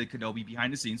getting the Kenobi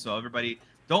behind the scenes. So everybody,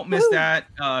 don't miss that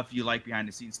if you like behind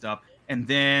the scenes stuff. And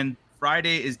then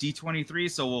Friday is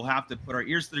D23, so we'll have to put our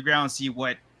ears to the ground and see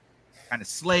what kind of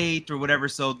slate or whatever.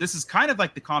 So this is kind of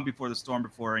like the calm before the storm,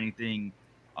 before anything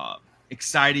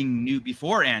exciting new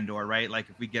before Andor, right? Like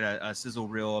if we get a sizzle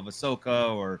reel of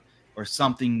Ahsoka or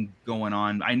something going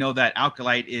on. I know that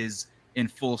Alkalite is in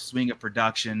full swing of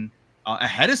production.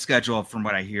 Ahead of schedule from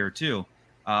what I hear too.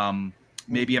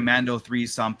 maybe a Mando 3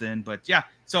 something. But yeah,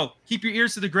 so keep your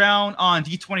ears to the ground on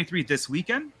D23 this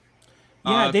weekend.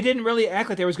 Yeah, they didn't really act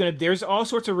like there was going to. There's all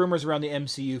sorts of rumors around the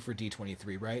MCU for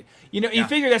D23, right? You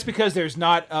figure that's because there's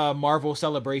not a Marvel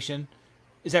Celebration.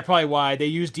 Is that probably why they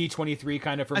use D23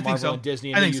 kind of for Marvel and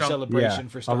Disney, and they use Celebration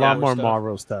for Star Wars? A lot more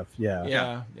Marvel stuff.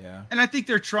 Yeah. And I think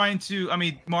they're trying to. I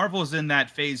mean, Marvel's in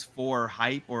that Phase 4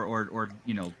 hype, or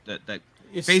that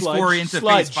it's Phase sludge, 4 into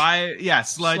sludge. Phase 5. Yeah,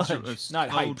 sludge not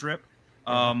hype. drip.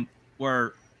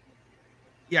 Where,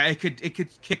 it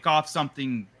could kick off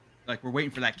something. Like we're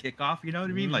waiting for that kickoff, you know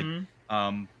what I mean? Like,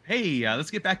 hey,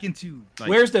 let's get back into. Like,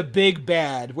 where's the big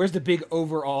bad? Where's the big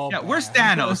overall? Yeah, bad? Where's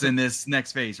Thanos in this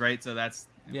next phase, right? So that's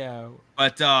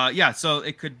But so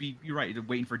it could be. You're right. They're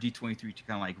waiting for D23 to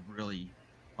kind of like really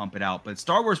pump it out. But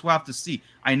Star Wars, we'll have to see.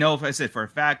 I know if I said for a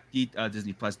fact,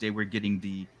 Disney Plus Day, we're getting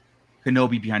the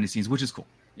Kenobi behind the scenes, which is cool.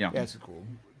 That's cool.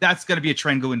 That's going to be a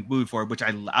trend going moving forward, which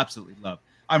I absolutely love.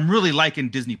 I'm really liking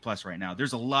Disney Plus right now.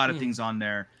 There's a lot of things on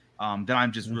there. That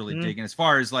I'm just really digging. As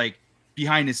far as like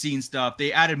behind the scenes stuff,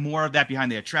 they added more of that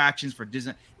behind the attractions for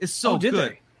Disney. It's so good.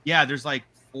 They? Yeah, there's like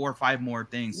 4 or 5 more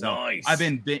things. So nice. I've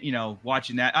been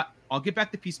watching that. I'll get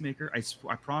back to Peacemaker.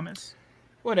 I promise.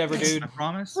 Whatever, dude. I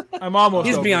promise. I'm almost.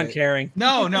 He's beyond caring.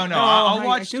 No. I'll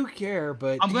watch. I do care,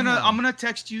 but I'm gonna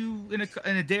text you in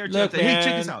a day or two. Look, man, hey,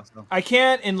 check this out. So. I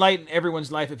can't enlighten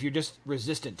everyone's life if you're just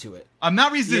resistant to it. I'm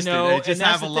not resistant. I just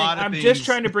have a lot of things. I'm just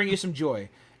trying to bring you some joy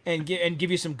and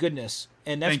give you some goodness,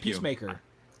 and that's Peacemaker.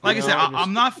 Like I said,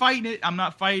 I'm not fighting it. I've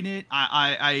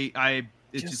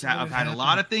had a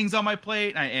lot of things on my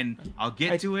plate, and I'll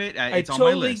get to it. It's on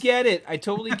my list. I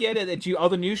totally get it. That all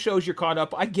the new shows you're caught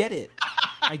up. I get it.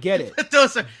 But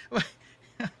those are.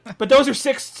 But those are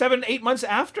 6, 7, 8 months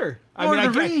after. Lord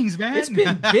of the Rings, man. It's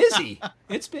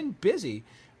been busy.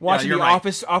 Watching The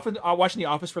Office, watching The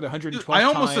Office for the 112th time. I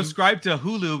almost subscribed to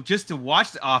Hulu just to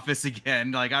watch The Office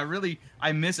again. Like I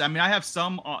miss. I mean, I have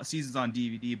some seasons on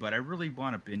DVD, but I really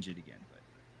want to binge it again.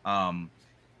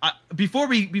 But before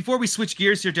we switch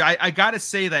gears here, I gotta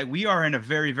say that we are in a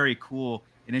very, very cool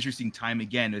and interesting time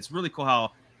again. It's really cool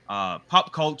how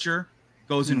pop culture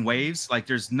goes in waves. Like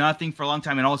there's nothing for a long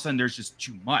time, and all of a sudden there's just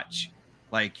too much.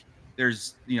 Like.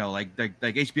 There's, like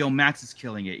HBO Max is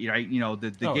killing it, right?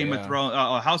 The Game of Thrones,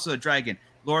 House of the Dragon,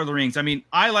 Lord of the Rings. I mean,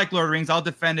 I like Lord of the Rings. I'll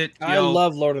defend it. I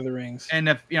love Lord of the Rings. And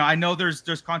if I know there's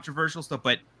controversial stuff,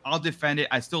 but I'll defend it.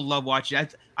 I still love watching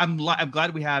it. I'm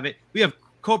glad we have it. We have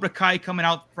Cobra Kai coming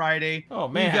out Friday. Oh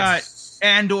man, we got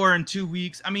Andor in 2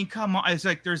 weeks. I mean, come on. It's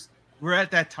like we're at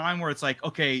that time where it's like,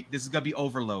 okay, this is gonna be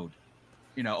overload.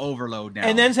 Overload now.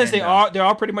 And then since they're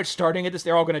all pretty much starting at this,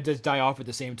 they're all going to just die off at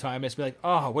the same time. It's be like,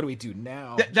 oh, what do we do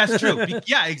now? That's true.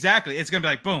 Yeah, exactly. It's going to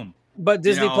be like, boom. But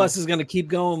Disney Plus is going to keep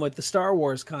going with the Star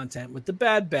Wars content, with the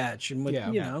Bad Batch, and with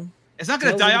It's not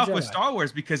going to die off with Star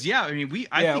Wars because I think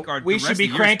we should be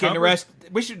cranking the rest.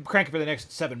 We should crank it for the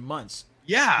next 7 months.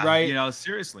 Yeah, right.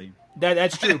 Seriously.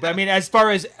 That's true. But I mean, as far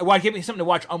as give me something to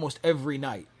watch almost every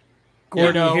night.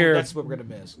 Gordon here. That's what we're gonna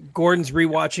miss. Gordon's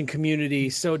rewatching Community,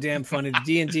 so damn funny. The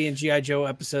D&D and G.I. Joe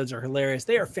episodes are hilarious.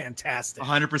 They are fantastic.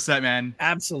 100%, man.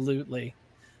 Absolutely.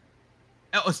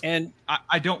 And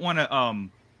I don't want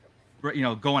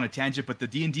to, go on a tangent, but the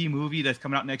D&D movie that's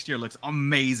coming out next year looks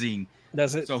amazing.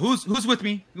 Does it? So who's with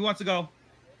me? Who wants to go?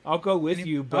 I'll go with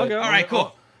you. But go. All right,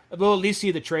 cool. We'll at least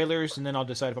see the trailers, and then I'll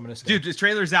decide if I'm gonna stay. Dude, the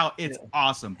trailer's out. It's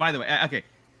awesome. By the way, okay.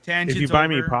 Tangents if you buy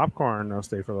me popcorn, I'll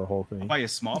stay for the whole thing. I'll buy you a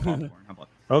small popcorn. How about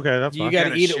that? Okay, that's fine. You got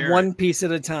to eat it one piece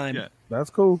at a time. Yeah.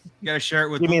 That's cool. You got to share it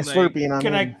with. Give me a Slurpee and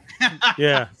Can I?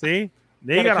 Yeah. See,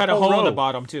 they got a hole in the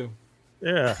bottom too.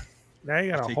 Yeah. Now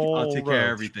you got a whole. I'll take care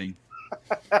of everything.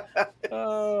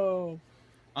 Oh.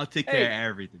 I'll take care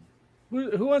of everything.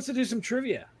 Who wants to do some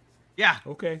trivia? Yeah.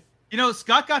 Okay.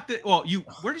 Scott got the. Well,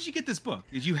 where did you get this book?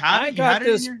 Did you have it?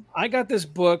 I got this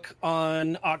book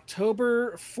on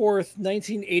October 4th,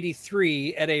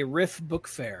 1983, at a Riff Book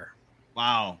Fair.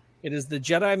 Wow! It is the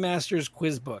Jedi Masters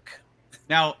quiz book.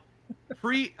 Now,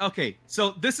 okay,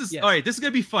 so this is all right. This is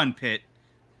gonna be fun, Pitt,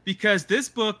 because this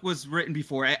book was written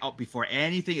before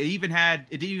anything. It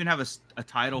didn't even have a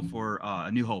title for A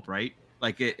New Hope, right?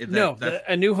 Like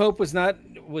A New Hope was not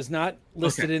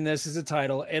listed in this as a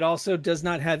title. It also does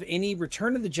not have any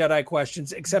Return of the Jedi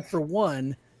questions except for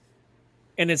one,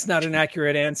 and it's not an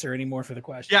accurate answer anymore for the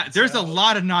question. Yeah, there's a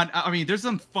lot of there's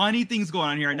some funny things going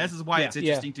on here, and this is why it's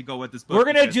interesting to go with this book.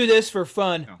 We're gonna do this for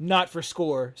fun, not for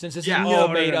score, since this is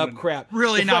made up crap.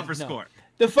 Really, not for score.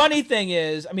 The funny thing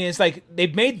is, it's like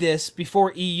they've made this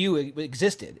before EU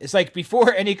existed. It's like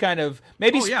before any kind of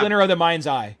Splinter of the Mind's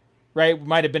Eye. Right,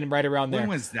 might have been right around there.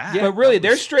 When was that? But really,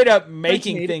 they're straight up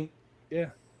making things. Yeah,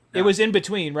 It was in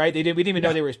between, right? We didn't even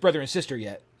know they were his brother and sister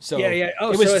yet. So yeah.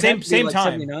 Oh, it was so same like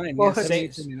time. 79. Well, Yeah,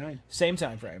 79. Same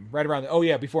time frame, right around.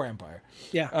 Before Empire.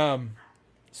 Yeah.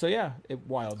 So yeah,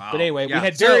 wild. Wow. But anyway, Yeah. we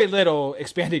had very little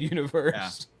expanded universe. Yeah.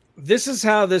 This is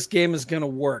how this game is going to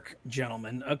work,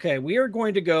 gentlemen. Okay, we are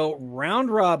going to go round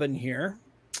robin here.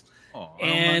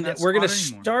 And we're going to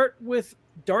start with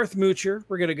Darth Moocher.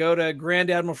 We're going to go to Grand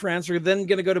Admiral France. We're then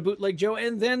going to go to Bootleg Joe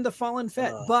and then the Fallen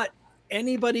Fett. But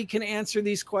anybody can answer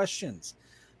these questions.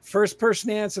 First person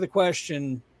to answer the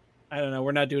question, I don't know.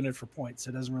 We're not doing it for points.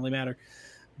 It doesn't really matter.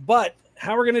 But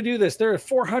how we're going to do this, there are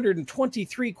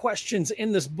 423 questions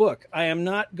in this book. I am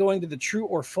not going to the true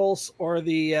or false or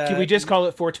the... Can we just call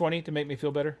it 420 to make me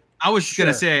feel better? I was going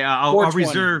to say, I'll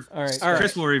reserve. All right.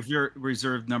 Chris will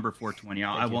reserve number 420.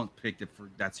 I won't pick it for.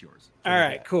 That's yours. All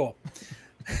right, cool.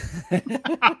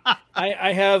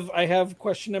 I have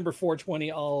question number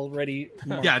 420 already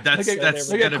marked. Yeah, that's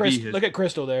gotta be his. Look at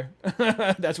Crystal there.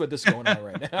 That's what this is going on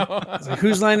right now. Like,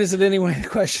 whose line is it anyway? The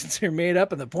questions are made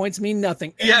up and the points mean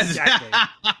nothing. Yes. Exactly.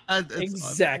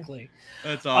 Exactly.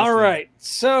 That's awesome. All right.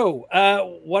 So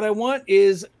what I want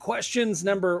is questions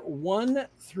number 1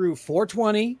 through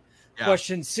 420. Yeah.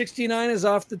 Question 69 is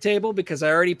off the table because I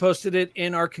already posted it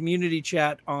in our community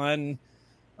chat on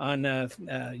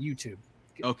YouTube.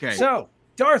 Okay. So,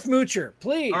 Darth Moocher,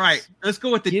 please. All right. Let's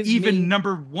go with the even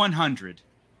number 100.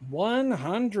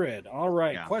 100. All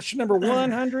right. Yeah. Question number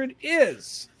 100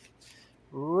 is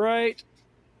right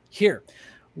here.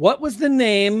 What was the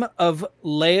name of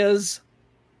Leia's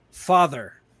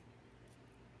father?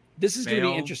 This is going to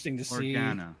be interesting to see.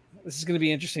 Organa. This is going to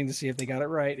be interesting to see if they got it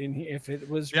right and if it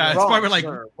was wrong. It's probably like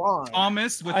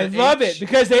Thomas with I love it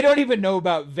because they don't even know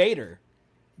about Vader.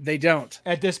 They don't.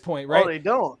 At this point, right? Oh, they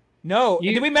don't. No.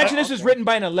 Did we mention this was written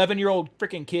by an 11-year-old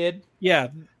freaking kid? Yeah,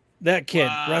 that kid,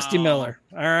 Rusty Miller.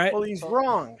 All right. Well, he's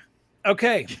wrong.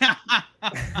 Okay.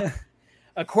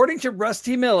 According to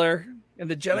Rusty Miller in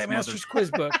the Jedi Master's Quiz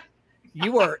Book,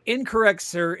 you are incorrect,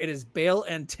 sir. It is Bail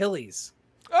Antilles.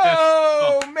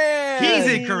 Oh man, he's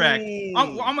incorrect.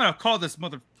 I'm gonna call this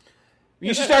mother.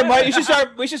 You should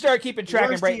start. We should start keeping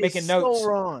track and making notes. So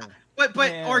wrong. But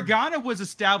Organa was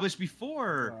established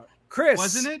before. Chris,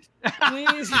 wasn't it?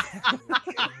 Please.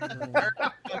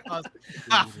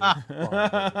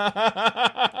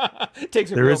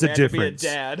 Takes a there real is a man difference. To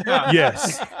be a dad.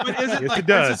 Yes, but isn't yes, like it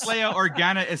does. Princess Leia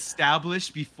Organa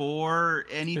established before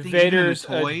anything? Vader's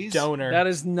even in the toys? a donor. That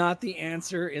is not the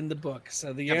answer in the book.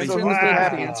 So the answer so is the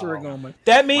wow. answer we're going with.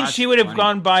 That means That's she would have funny.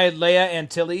 gone by Leia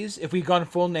Antilles if we'd gone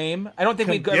full name. I don't think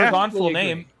we've ever gone full Completely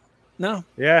name. agree. No.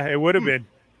 Yeah, it would have been.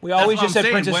 We always That's just what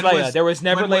said I'm saying. Princess When Leia. There was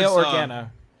never when Leia was,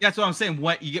 Organa. That's what I'm saying.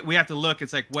 We have to look.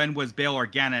 It's like, when was Bail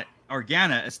Organa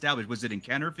established? Was it in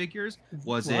Kenner figures?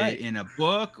 Was it in a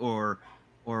book or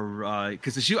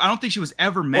because I don't think she was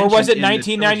ever mentioned. Or was it in the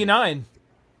 1999?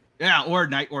 Yeah, or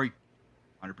 100%.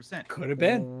 Could have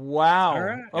been. Wow. All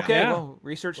right. Okay. Yeah. Well,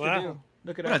 research to do.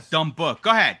 Look at What us. a dumb book.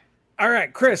 Go ahead. All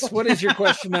right, Chris, what is your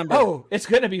question number? Oh, it's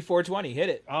gonna be 420. Hit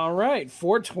it. All right,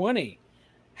 420.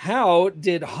 How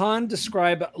did Han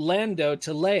describe Lando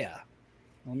to Leia?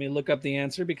 Let me look up the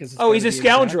answer because it's he's a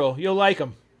scoundrel. You'll like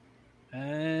him.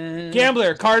 And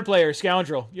Gambler, card player,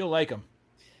 scoundrel. You'll like him.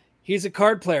 he's a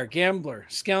card player, gambler,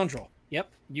 scoundrel. Yep,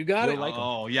 you got You'll it. like him.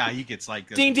 Oh yeah, he gets like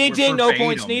Ding, ding, ding. No verbatim.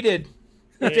 points needed.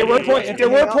 If there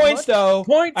were points, though,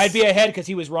 Points. I'd be ahead because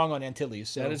he was wrong on Antilles.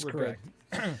 So That is we're correct.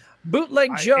 good.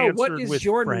 Bootleg I Joe, what answered is with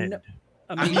your friend.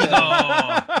 amigo?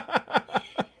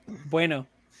 Bueno.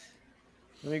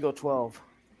 Let me go 12.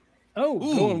 Oh,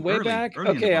 Ooh, going way early back. in the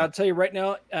Okay, I'll book. tell you right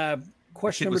now.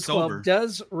 Question Kid number was 12 sober.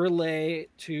 does relate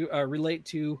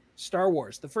to Star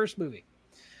Wars, the first movie,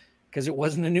 because it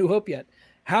wasn't A New Hope yet.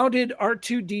 How did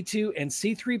R2-D2 and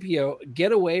C-3PO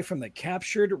get away from the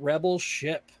captured rebel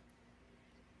ship?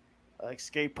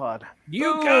 Escape pod.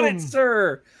 You got it, Boom.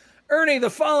 sir. Ernie, the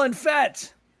Fallen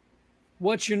Fett.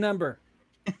 What's your number?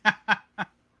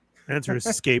 Answer is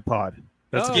escape pod.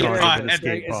 That's Oh, a drawing pod. of an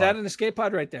escape Is pod. that an escape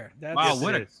pod right there? That's Wow, Yes,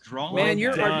 what it a is. draw! Man,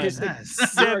 you're done. artistic.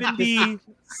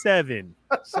 77.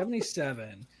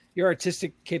 77. Your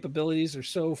artistic capabilities are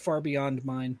so far beyond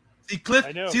mine. See, Cliff.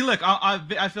 I know. See, look,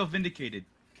 I feel vindicated.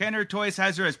 Kenner Toys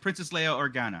has her as Princess Leia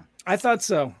Organa. I thought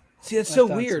so. See, that's I so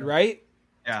thought weird, so. right?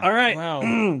 Yeah. All right.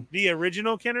 Wow. The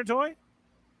original Kenner toy?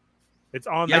 It's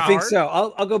on the Yeah, I think card? so.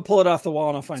 I'll go pull it off the wall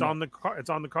and I'll find It's it. on the card. It's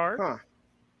on the card. Huh.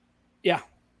 Yeah.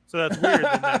 So that's weird.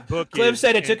 That that book. Cliff is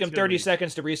said it took him 30 Antilles.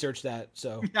 seconds to research that.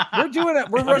 So We're doing it.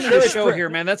 We're running sure the it's show pre- here,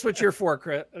 man. That's what you're for,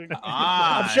 Chris.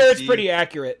 Ah, I'm sure it's see? pretty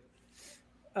accurate.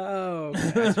 Oh,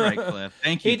 That's right, Cliff.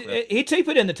 Thank you, Cliff. He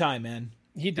put in the time, man.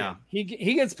 he did. Yeah. He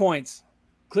gets points.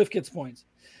 Cliff gets points.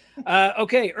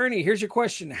 Okay, Ernie, here's your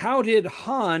question. How did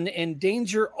Han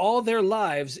endanger all their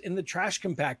lives in the trash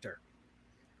compactor?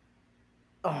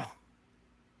 Oh,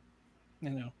 I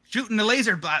know. Shooting the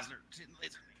laser blaster.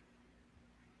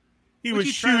 He was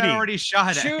shooting. Already shot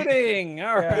at. Shooting.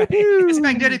 All right. It's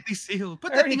magnetically sealed.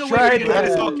 Put that thing away. Get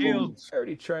us all killed. I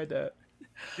already tried that.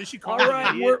 Did she call All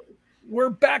right, we're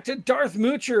back to Darth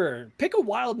Moocher. Pick a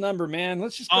wild number, man.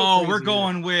 Let's just go crazy we're here.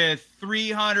 going with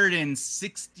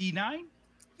 369.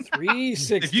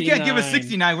 369. If you can't give us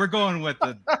 69, we're going with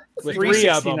the With 3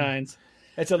 of them. 369s.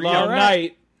 It's a long right.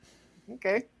 night.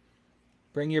 okay.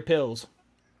 Bring your pills.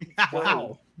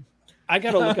 Wow. I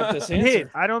got to look up this Pit.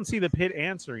 answer. I don't see the Pit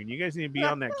answering. You guys need to be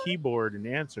on that keyboard and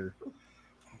answer.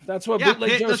 That's what Yeah,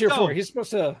 Bootleg Pit, Joe's let's here go. for. He's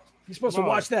supposed to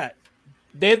watch that.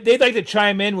 They'd like to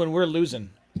chime in when we're losing.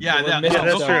 Yeah, We're yeah, missing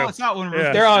that's no, true. It's not when we're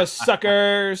Yeah. They're all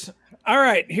suckers. All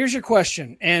right, here's your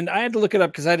question. And I had to look it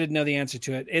up because I didn't know the answer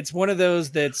to it. It's one of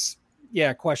those that's,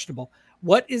 questionable.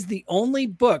 What is the only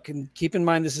book, and keep in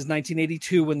mind this is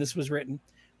 1982 when this was written,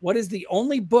 what is the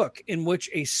only book in which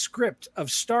a script of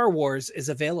Star Wars is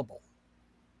available?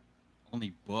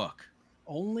 only book.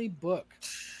 Only book.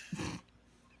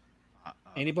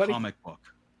 Anybody? Comic book.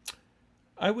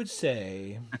 I would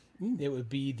say it would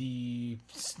be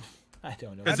I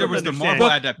don't know. Because there was the understand.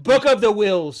 Marvel adaptation. Book of the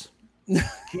Wills.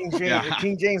 King James, Yeah.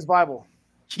 King James Bible.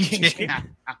 Yeah.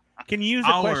 Can you use a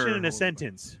Our- question in a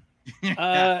sentence?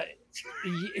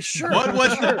 Sure. What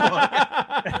was the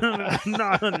book? I'm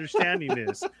not understanding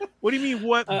this. What do you mean?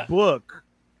 What book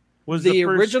was the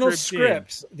first original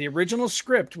script script? The original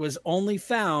script was only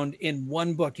found in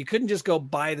one book. You couldn't just go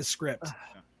buy the script.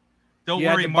 Don't You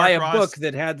worry, had to Mark buy a Ross. book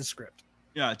that had the script.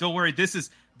 Yeah, don't worry.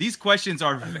 These questions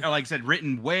are, like I said,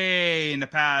 written way in the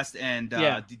past, and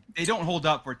Yeah. they don't hold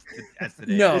up for as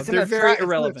today. No, It's in they're a very it's in a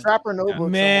irrelevant. Trapper notebook.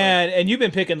 Man, and you've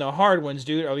been picking the hard ones,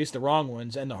 dude, or at least the wrong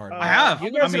ones and the hard ones. I have. You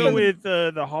I'm guys gonna have go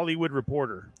been- with the Hollywood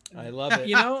Reporter. I love it.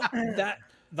 You know that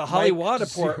the Hollywood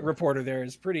just- reporter there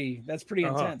is pretty. That's pretty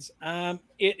Uh-huh. intense.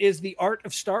 It is The Art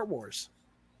of Star Wars.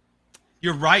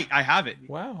 You're right. I have it.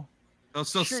 Wow. That was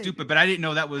so Sure. stupid, but I didn't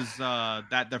know that was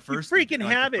that the You first. freaking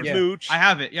like, have the it, first- Mooch. I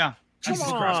have it. Yeah. Come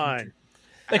Jesus Christ. on.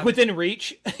 Like within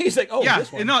reach. He's like, oh, Yeah.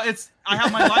 this one. No, it's. I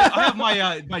have my life. I have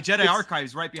my my Jedi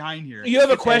archives right behind here. You have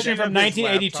a It's question his from laptop.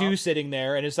 1982 sitting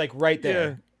there, and it's like right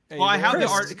there. There Well, you I go. have the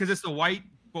Chris. art because it's the white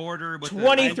border with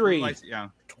 23. The, yeah.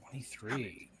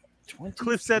 23.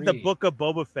 Cliff said the Book of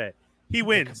Boba Fett. He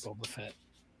wins. Boba Fett.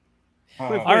 Cliff All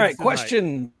wins right, tonight.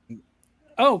 question.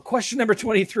 Oh, question number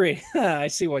 23. I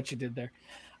see what you did there.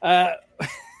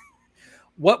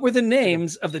 What were the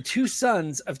names of the two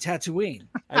sons of Tatooine?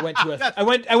 I went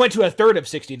to a third of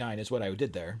 69 is what I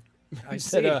did there. I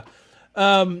Said,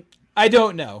 see. I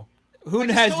don't know. Who I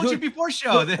just has told who, you before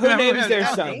show. who names their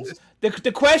sons?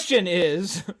 The question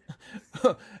is,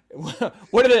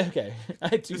 what are the? Okay, I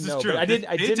do This is know, true. but I didn't.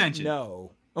 I Pay didn't attention.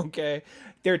 know. Okay,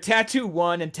 they're Tattoo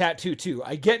 1 and Tattoo 2.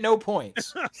 I get no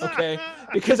points. Okay,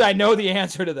 because I know the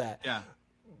answer to that. Yeah.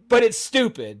 But it's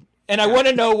stupid. And I want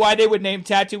to know why they would name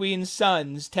Tatooine's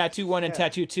sons Tattoo 1 and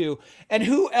Tattoo 2. And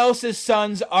who else's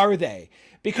sons are they?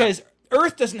 Because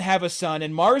Earth doesn't have a son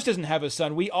and Mars doesn't have a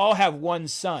son. We all have one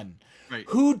son. Right.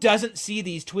 Who doesn't see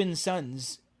these twin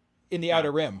suns in the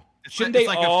Outer Rim? Shouldn't It's they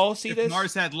like all if, see if this?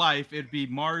 Mars had life, it'd be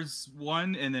Mars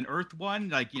 1 and then Earth 1.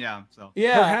 Like, yeah. So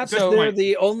Yeah. Perhaps so they're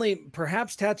the only.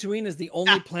 Perhaps Tatooine is the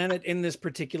only planet in this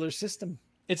particular system.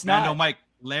 it's no, not. Mike.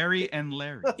 Larry and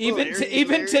Larry.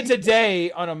 Even to today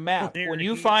on a map, when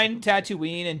you find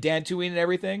Tatooine and Dantooine and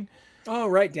everything, Oh,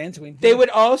 right, Dantooine. they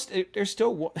would all. They're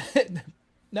still.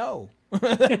 No.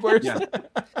 Where's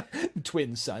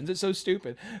twin sons? It's so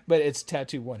stupid. But it's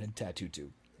Tattoo 1 and Tattoo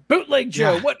 2. Bootleg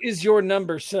Joe, Yeah. what is your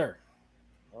number, sir?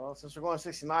 Well, since we're going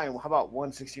 69, how about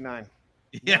 169?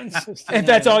 Yeah. 169, If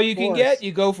that's all of you can course. get,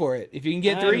 you go for it. If you can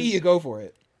get 3, you go for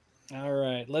it. All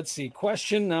right, let's see.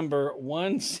 Question number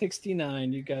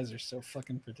 169. You guys are so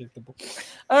fucking predictable.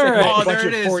 All Like right. Oh, a bunch there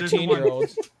of it is. There's the one.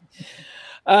 14-year-olds.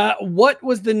 What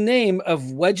was the name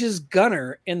of Wedge's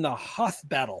gunner in the Hoth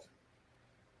battle?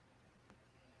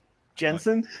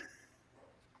 Jensen?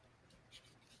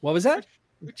 What was that?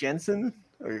 Jensen?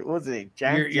 Or what was it?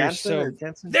 You're Jansen so- or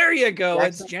Jensen? There you go.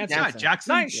 Jackson? It's Jansen. Yeah,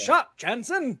 Jackson. Nice Yeah. shot,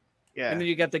 Jansen. Yeah. And then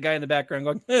you got the guy in the background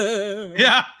going,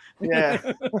 Yeah.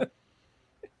 Yeah.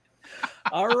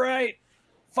 All right.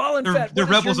 Fallen The, Fett. the what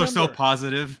is rebels your are so number?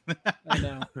 positive. I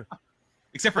know.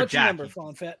 Except for What's your Jack. number,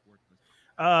 Fallen Fett?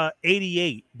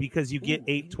 88 because you get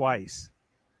 8 twice.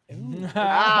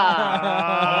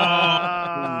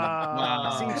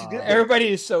 Ah. See what you did there? Everybody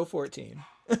is so 14.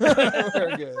 We're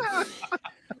good.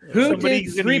 Who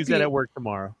Somebody's did going to use that 3PO at work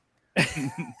tomorrow.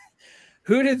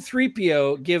 Who did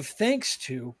 3PO give thanks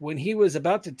to when he was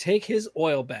about to take his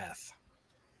oil bath?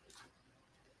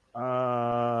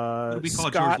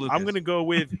 Scott, I'm going to go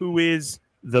with who is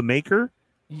the maker.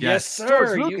 Yes,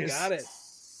 sir. You got it.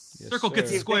 Circle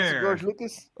gets square. George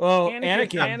Lucas. Oh,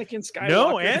 Anakin Anakin. Skywalker.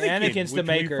 No, Anakin. Anakin's the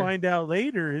maker. We find out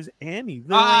later is Annie.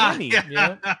 Little Annie.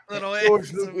 Yeah. Little George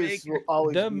Annie's Lucas will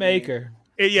always The be maker.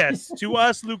 Yes, to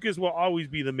us, Lucas will always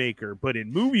be the maker, but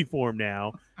in movie form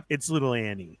now, it's Little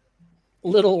Annie.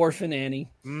 Little Orphan Annie.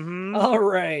 Mm-hmm. All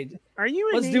right. Are you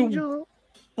an Let's angel?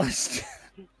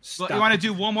 You want to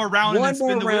do one more round and One then spin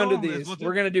more the round wheel? of these. We'll do-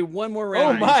 We're going to do one more Oh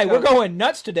round. my, we're going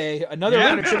nuts today. Another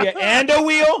round of trivia and a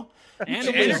wheel. And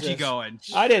Get a energy wheel. going.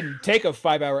 I didn't take a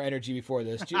 5-hour energy before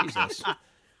this. Jesus.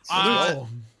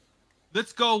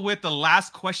 Let's go with the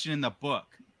last question in the book.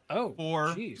 Oh,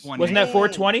 420. Wasn't that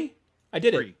 420? I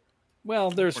did it. 3.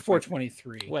 well, there's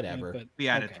 423. Whatever. But, We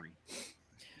added okay. 3.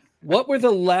 What were the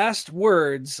last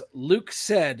words Luke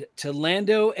said to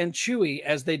Lando and Chewie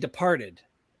as they departed?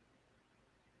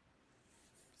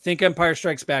 Think Empire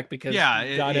Strikes Back because got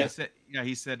it.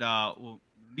 He said, we'll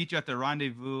meet you at the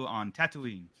rendezvous on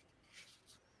Tatooine.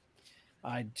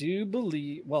 I do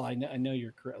believe. Well, I know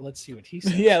you're correct. Let's see what he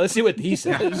said. Yeah, let's see what he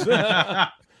says.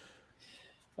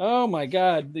 Oh my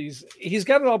God, he's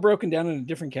got it all broken down into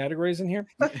different categories in here.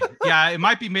 Yeah, it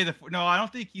might be May the 4th. No, I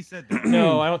don't think he said that.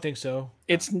 No, I don't think so.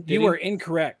 You are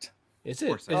incorrect. Is it?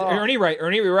 course Is not. Ernie right?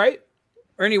 Ernie, we right?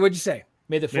 Ernie, what'd you say?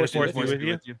 May the force be Force with be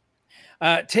you. with you.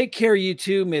 Take care, you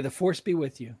two. May the force be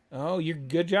with you. Oh, you're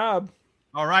good job.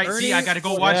 All right, see, I got to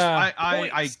go watch.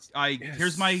 Yeah.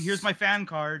 Here's my fan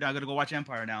card. I got to go watch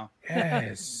Empire now.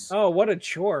 Yes. Oh, what a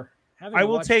chore! Having I to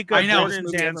will watch take I know. Gordon's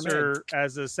movie ever answer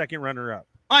as a second runner-up.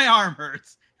 My arm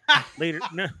hurts. Later.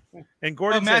 No. And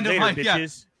Gordon Amanda, said later, yeah.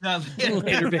 bitches. No,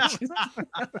 later, bitches.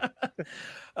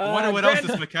 I wonder what else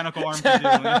this mechanical arm can do.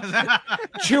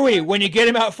 Chewie, when you get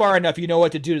him out far enough, you know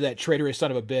what to do to that traitorous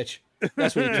son of a bitch.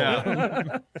 That's what you tell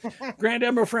him. Grand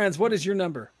Admiral Franz, what is your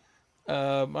number?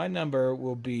 My number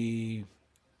will be.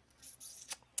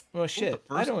 Well, shit.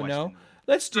 I first don't know. question?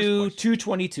 Let's do question.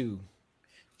 222.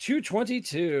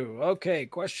 222. Okay,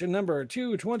 question number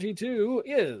 222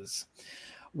 is: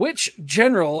 which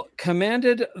general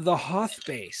commanded the Hoth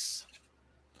base?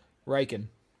 Riken.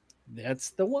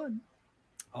 That's the one.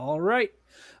 All right.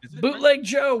 Is it Bootleg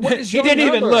Joe, what is He your didn't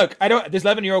even number? look. I don't. This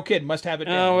 11-year-old kid must have it.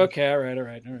 Down. Oh, okay. All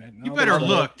right. You better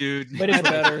look, dude. But it's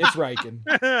better. It's Riken.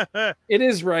 It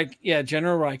is Riken. Yeah,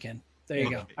 General Riken. There you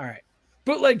go. All right.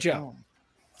 Bootleg Joe.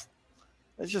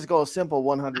 Let's just go simple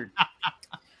 100.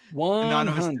 100.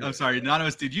 Anonymous, I'm sorry,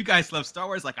 Anonymous, dude. You guys love Star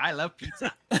Wars like I love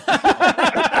pizza. That's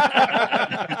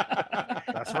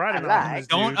right. Anonymous,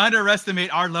 Don't dude.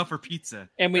 underestimate our love for pizza.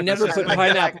 And we never put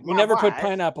pineapple. We never put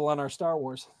pineapple on our Star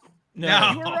Wars.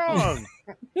 No. You were wrong.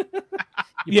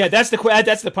 Yeah, that's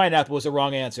the pineapple was the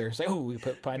wrong answer. It's like, oh, we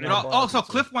put pineapple. Also,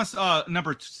 Cliff wants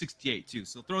number 68 too,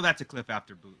 so throw that to Cliff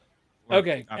after bootleg. Or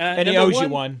Okay. after- And he number owes you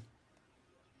one.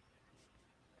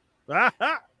 I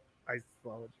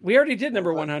saw it. We already did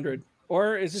number 100.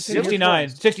 Or is this in here? 69,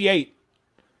 68.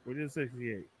 We did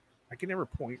 68. I can never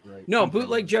point right. No,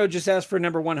 Bootleg Joe just asked for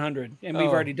number 100, and we've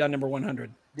Oh. already done number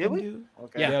 100. Did we?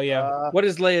 Okay. Yeah. Yeah. What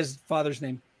is Leia's father's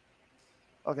name?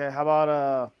 Okay, how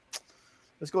about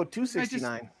let's go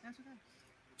 269.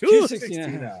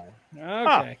 269.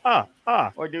 Okay.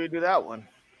 Or do we do that one?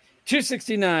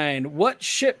 269. What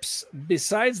ships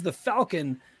besides the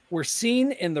Falcon were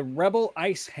seen in the Rebel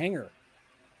ice hangar?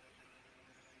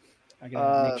 I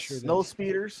gotta make sure Snow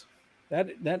speeders. that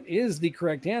is the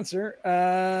correct answer.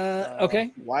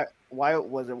 Okay. Why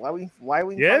was it? Why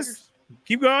wing Yes. fighters?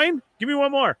 Keep going. Give me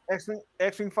one more.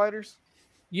 X-wing fighters.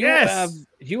 You Yes.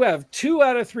 have 2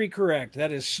 out of 3 correct.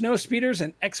 That is snow speeders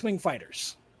and X-wing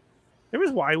fighters. There was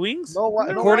Y wings. No,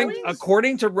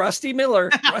 According to Rusty Miller,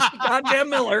 Rusty goddamn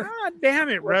Miller. God damn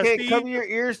it, Rusty. Okay, cover your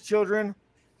ears, children.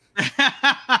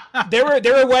 There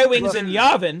were Y wings in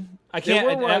Yavin. I There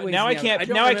can't were Y-wings now. in I Yavin. can't I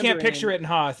don't now. I remember can't any. picture it in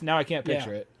Hoth. Now I can't Yeah.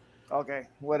 picture it. Okay,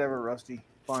 whatever, Rusty.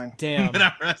 Fine. Damn.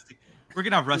 Rusty. We're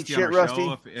gonna have Rusty on Shit, our Rusty.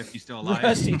 show if he's still alive.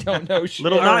 Rusty don't know shit.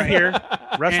 Little All not right. here.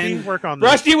 Rusty, And work on this.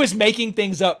 Rusty was making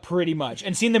things up pretty much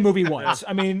and seen the movie once.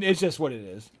 I mean, it's just what it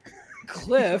is.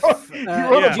 Cliff, You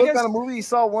wrote yeah. a book on a movie you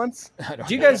saw once?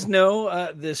 do you guys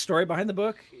know the story behind the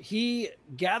book? He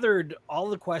gathered all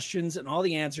the questions and all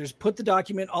the answers, put the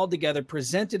document all together,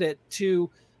 presented it to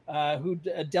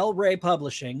Del Rey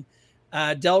Publishing.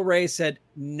 Del Rey said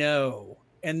no,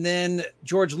 and then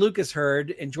George Lucas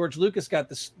heard, and George Lucas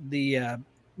got the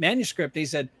manuscript. He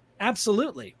said,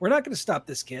 "Absolutely, we're not going to stop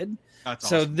this kid." That's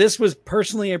So awesome. this was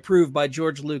personally approved by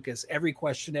George Lucas. Every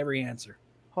question, every answer.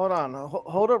 Hold on.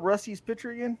 Hold up Rusty's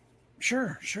picture again.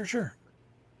 Sure.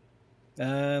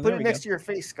 Put it next to your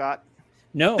face, Scott.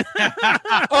 No.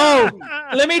 Oh,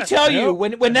 let me tell you,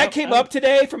 when that came up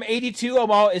today from 82, I'm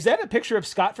all, is that a picture of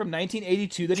Scott from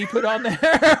 1982 that he put on there?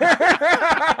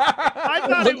 I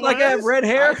thought Looked like I have red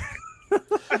hair.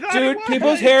 Dude,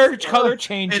 people's hair color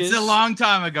changes. It's a long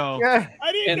time ago. Yeah.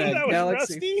 I didn't In know a that was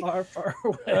galaxy Rusty. far, far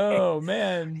away. Oh,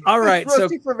 man. All right, so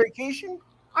Rusty for vacation?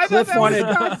 I Cliff thought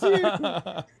that was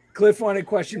Scott, too. Cliff wanted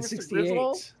question Mr. 68.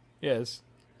 Griswold? Yes.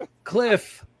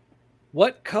 Cliff,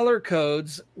 what color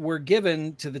codes were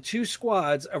given to the two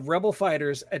squads of rebel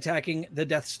fighters attacking the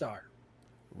Death Star?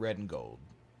 Red and gold.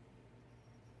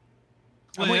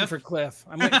 I'm waiting for Cliff.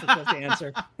 To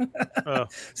answer. Oh.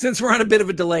 Since we're on a bit of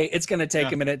a delay, it's going to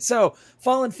take a minute. So,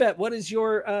 Fallen Fett, what is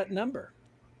your number?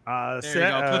 There you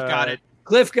go.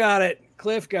 Cliff got it.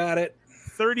 Cliff got it.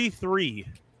 33.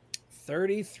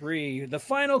 33. The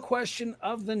final question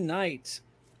of the night.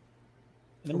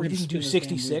 We didn't do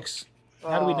 66.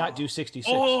 How do we not do 66?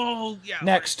 Oh, yeah.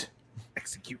 Next.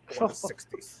 Execute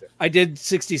 66. I did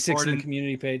 66 in Gordon. the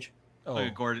community page. Oh, Look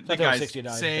at Gordon. I The thought it was guys,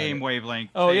 69. same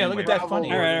wavelength. Oh, yeah, same look at wavelength. that.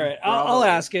 Funny. All right. I'll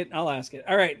ask it. All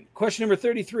right. Question number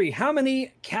 33. How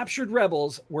many captured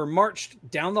rebels were marched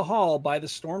down the hall by the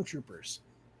stormtroopers?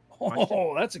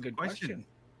 Oh, that's a good question.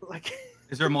 Like,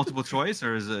 Is there a multiple choice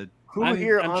or is it? who I'm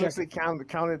here checking. honestly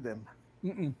counted them?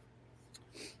 Mm-mm.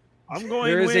 I'm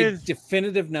going There is a with.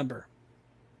 definitive number.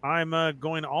 I'm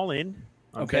going all in.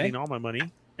 I'm Okay. betting all my money,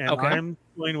 and Okay. I'm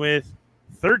going with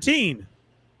 13.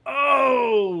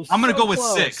 Oh, I'm going to so go with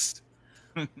close. 6.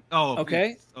 Oh,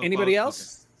 Okay. so Anybody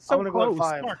close. else? I'm gonna go with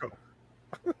 5. Marco.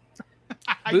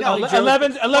 I know. Boot-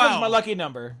 11's Wow. my lucky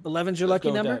number. 11's your Let's lucky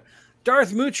go with number. that.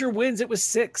 Darth Moocher wins. It was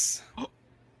 6. Oh,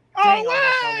 Dang, what?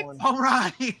 I almost got one. All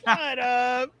right. Shut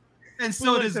up. And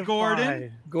so does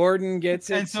Gordon. Gordon gets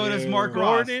it. And so does too. Mark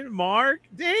Ross. Gordon, Mark.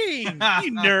 Dang,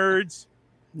 you nerds.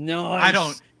 No, I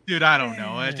don't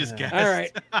know. I just guessed. All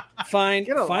right. Fine.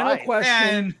 Get a Final life. question.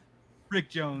 And Rick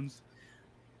Jones.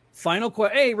 Final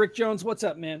question. Hey, Rick Jones, what's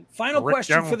up, man? Final Rick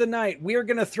question Jones. for the night. We are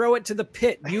going to throw it to the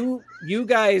pit. You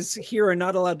guys here are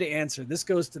not allowed to answer. This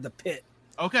goes to the pit.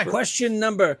 Okay. Question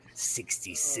number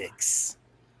 66.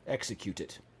 Execute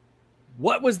it.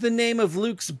 What was the name of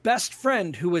Luke's best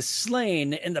friend who was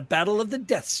slain in the Battle of the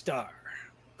Death Star?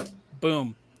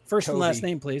 Boom. First and last Toby.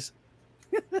 name, please.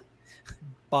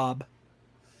 Bob.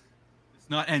 It's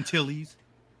not Antilles.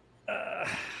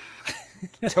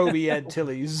 Toby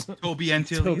Antilles. Toby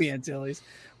Antilles. Toby Antilles.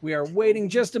 We are waiting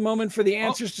just a moment for the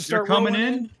answers to start they're coming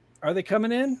rolling in. Are they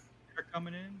coming in? They're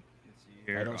coming in. Let's see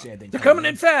here. I don't see anything. They're coming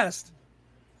in fast.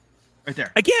 Right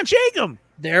there. I can't shake him.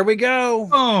 There we go.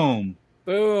 Boom.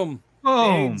 Boom.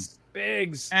 Boom.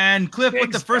 Bigs. And Cliff with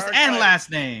Big the first Star and Trek.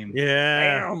 last name.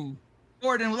 Yeah. Bam.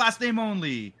 Gordon with last name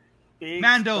only. Big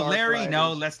Mando, Star Larry. Riders.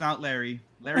 No, that's not Larry.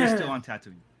 Larry's still on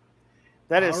Tatooine.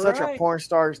 That is All such right. a porn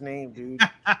star's name, dude.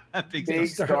 Big, Big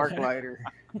Star Dark Rider.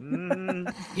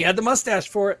 Rider. He had the mustache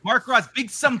for it. Mark Ross, big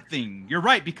something. You're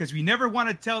right, because we never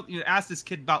want to ask this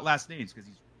kid about last names because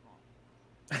he's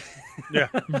Yeah.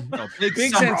 no, big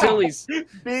Big something. Antilles.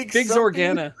 Big Big something.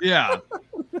 Zorgana. Yeah.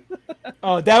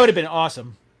 Oh, that would have been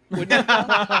awesome. Big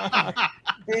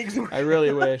I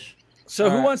really wish. So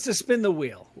All who right. wants to spin the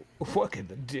wheel? What could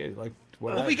the dude like?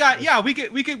 What Well, we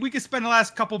could spend the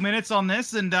last couple minutes on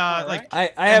this and like. I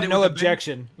end have it no with a bang.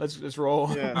 objection. Let's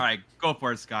roll. Yeah. All right, go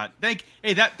for it, Scott. Hey,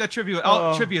 that trivia.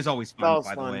 Oh. Trivia is always That fun, was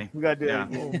by fun. the way. We gotta do Yeah. it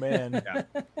again. Oh man.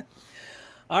 Yeah.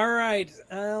 All right.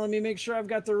 Let me make sure I've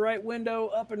got the right window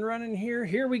up and running here.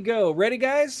 Here we go. Ready,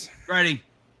 guys? Ready.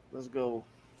 Let's go.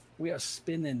 We are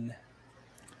spinning.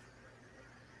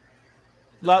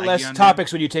 A lot Like less you on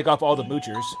topics when you take off all the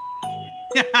moochers.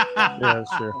 Yeah,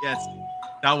 that's true. Yes,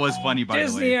 that was funny. By the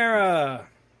Disney way, era.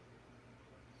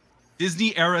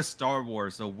 Disney era Star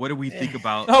Wars. So, what do we think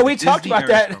about? Oh, we the talked Disney about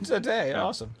era that Star Wars? today. Yeah.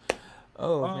 Awesome.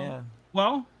 Oh Well, man.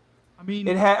 Well, I mean,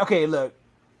 It had okay. Look,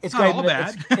 it's not got- all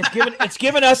bad. It's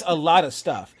given us a lot of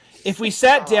stuff. If we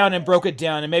sat down and broke it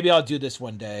down, and maybe I'll do this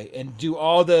one day and do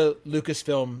all the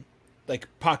Lucasfilm like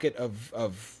pocket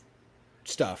of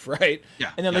stuff, right?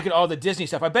 Yeah, And then look yeah. at all the Disney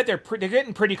stuff. I bet they're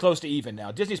getting pretty close to even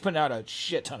now. Disney's putting out a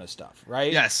shit ton of stuff,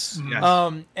 right? yes,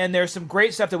 yes. And there's some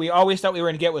great stuff that we always thought we were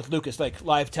going to get with Lucas, like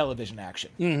live television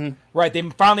action. Mm-hmm. Right? They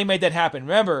finally made that happen.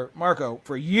 Remember, Marco,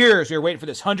 for years we were waiting for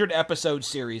this 100-episode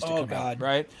series to Oh, come God. out,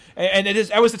 right? And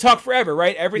that was the talk forever,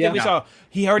 right? Everything Yeah. we saw,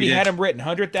 he already He did. had them written,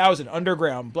 100,000,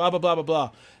 underground, blah, blah, blah, blah,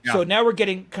 blah. Yeah. So now we're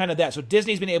getting kind of that. So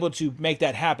Disney's been able to make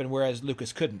that happen, whereas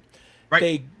Lucas couldn't.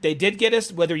 Right. They did get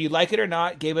us, whether you like it or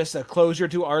not, gave us a closure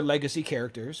to our legacy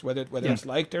characters, whether it's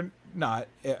liked or not.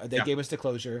 They gave us the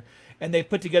closure, and they've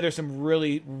put together some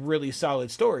really, really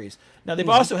solid stories. Now, they've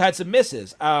also had some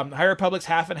misses. High Republic's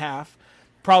half and half.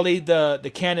 Probably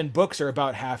the canon books are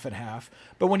about half and half.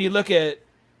 But when you look at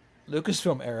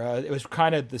Lucasfilm era, it was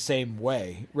kind of the same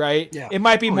way, right? Yeah. It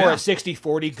might be more a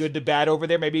 60-40 good to bad over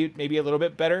there, maybe a little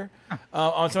bit better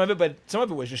on some of it, but some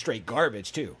of it was just straight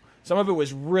garbage too. Some of it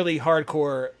was really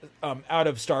hardcore, out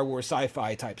of Star Wars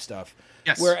sci-fi type stuff.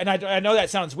 Yes. And I know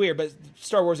that sounds weird, but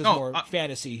Star Wars is more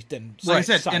fantasy than like I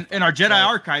said, sci-fi. in our Jedi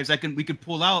archives, we could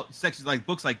pull out sections like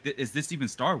books like, is this even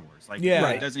Star Wars? Like,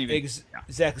 it doesn't even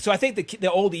exactly. So I think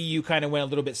the old EU kind of went a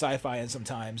little bit sci-fi and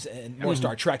sometimes and more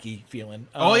Star Trek-y feeling.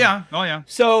 Oh yeah.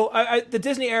 So the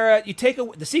Disney era, you take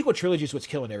the sequel trilogy is what's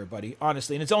killing everybody,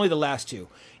 honestly, and it's only the last two.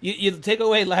 You take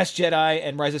away Last Jedi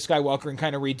and Rise of Skywalker and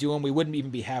kind of redo them, we wouldn't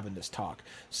even be having this talk.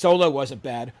 Solo wasn't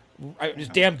bad. It was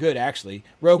damn good, actually.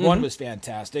 Rogue One was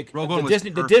fantastic.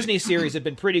 The Disney series have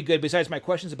been pretty good, besides my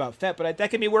questions about Fett, but that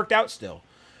can be worked out still,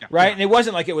 right? Yeah. And it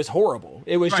wasn't like it was horrible.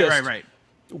 It was just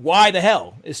why the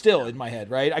hell is still in my head,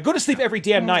 right? I go to sleep every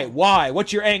damn night. Why?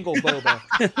 What's your angle, Boba?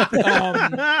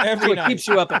 Every night. Keeps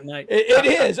you up at night. It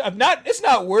is. It's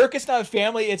not work. It's not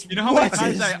family. It's how many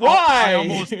times I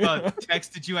almost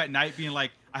texted you at night, being like,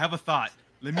 I have a thought.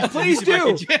 Please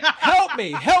do. Help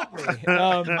me. Help me,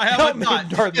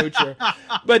 Darth Lucha.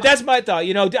 But that's my thought.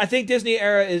 I think Disney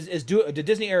era the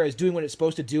Disney era is doing what it's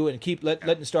supposed to do and keep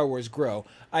letting Star Wars grow.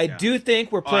 I do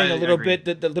think we're playing a little bit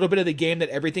the little bit of the game that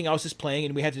everything else is playing,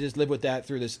 and we have to just live with that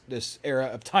through this era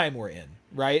of time we're in.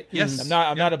 Right? Yes.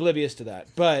 I'm not oblivious to that,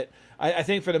 but I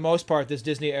think for the most part, this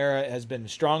Disney era has been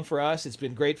strong for us. It's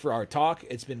been great for our talk.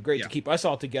 It's been great to keep us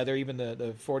all together, even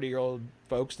the 40-year-old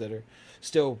folks that are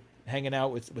still hanging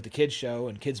out with the kids show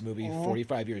and kids movie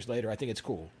 45 years later. I think it's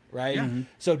cool, right? Yeah.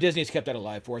 So Disney's kept that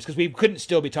alive for us because we couldn't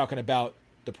still be talking about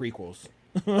the prequels.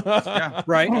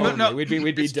 Right. No, we'd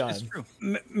be done.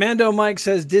 Mando Mike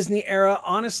says Disney era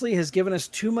honestly has given us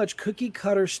too much cookie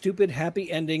cutter, stupid,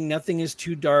 happy ending. Nothing is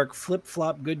too dark. Flip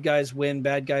flop. Good guys win.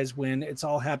 Bad guys win. It's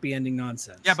all happy ending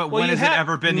nonsense. Yeah, but when has it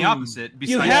ever been the opposite?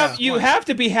 You have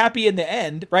to be happy in the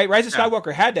end, right? Rise of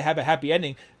Skywalker had to have a happy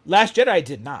ending. Last Jedi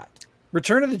did not.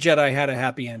 Return of the Jedi had a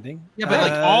happy ending. Yeah, but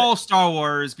like all Star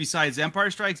Wars besides Empire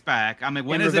Strikes Back, I mean,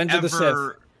 when is it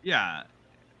ever? Yeah.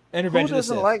 And Who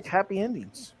doesn't like happy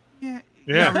endings? Yeah.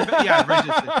 Yeah.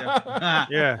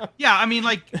 I mean,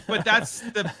 like, but that's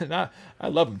the. I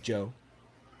love him, Joe.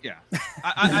 Yeah.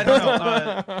 I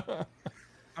don't know.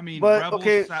 I mean,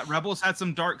 Rebels had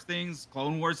some dark things.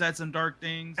 Clone Wars had some dark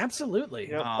things.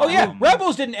 Absolutely. Yep.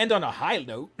 Rebels didn't end on a high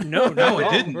note. No, it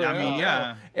didn't. I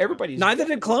mean, everybody's. Neither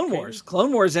did Clone Wars.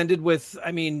 Clone Wars ended with,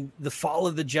 the fall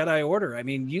of the Jedi Order. I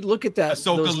mean, you look at that.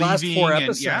 Those last 4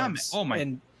 episodes. All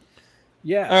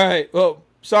right. Well,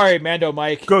 sorry, Mando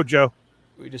Mike. Go, Joe.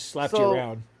 We just slapped you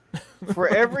around. For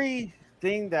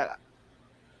everything not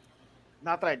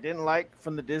that I didn't like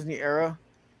from the Disney era,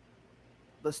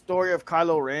 the story of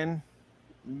Kylo Ren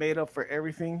made up for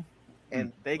everything,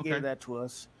 and they gave that to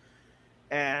us.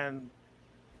 And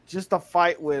just the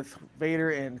fight with Vader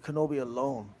and Kenobi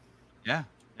alone. Yeah.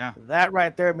 That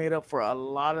right there made up for a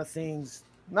lot of things.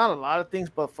 Not a lot of things,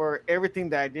 but for everything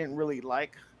that I didn't really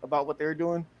like about what they were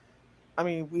doing. I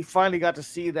mean, we finally got to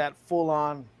see that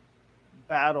full-on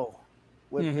battle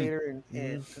with Vader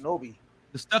and Kenobi.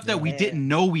 The stuff that we didn't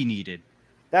know we needed.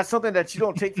 That's something that you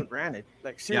don't take for granted.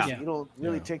 Like, seriously, you don't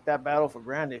really take that battle for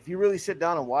granted. If you really sit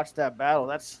down and watch that battle,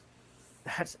 that's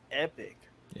epic.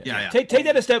 Yeah. Take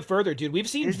that a step further, dude. We've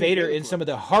seen Vader in some of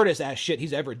the hardest ass shit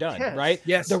he's ever done, right?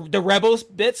 Yes. The Rebels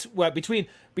bits, between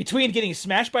getting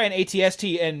smashed by an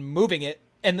AT-ST and moving it,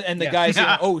 and the guys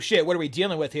saying, "Oh shit, what are we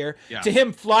dealing with here?" Yeah. To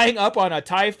him flying up on a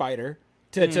TIE fighter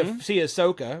to see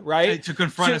Ahsoka, right? To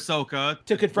confront Ahsoka.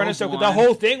 To confront Ahsoka. The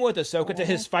whole thing with Ahsoka, to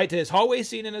his fight, to his hallway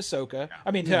scene in Ahsoka. Yeah.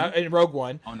 I mean, in Rogue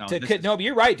One. Oh, no. No, but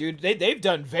you're right, dude. They've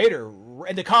done Vader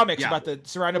in the comics about the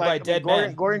surrounded by dead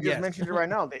men. Gordon just mentioned it right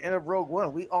now. The end of Rogue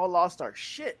One, we all lost our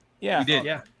shit. Yeah. We did.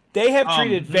 Yeah. They have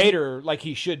treated Vader like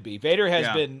he should be. Vader has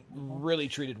been really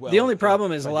treated well. The only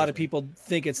problem is a lot of people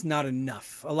think it's not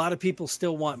enough. A lot of people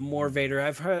still want more Vader.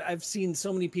 I've seen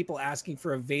so many people asking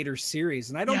for a Vader series,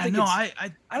 and I don't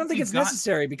think it's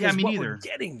necessary because what we're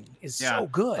getting is so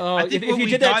good. If you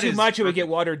did that too much, it would get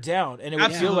watered down, and it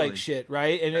would feel like shit,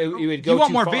 right? And it would go. You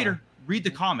want too more far. Vader? Read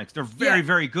the comics. They're very,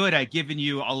 very good at giving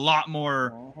you a lot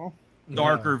more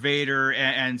darker Vader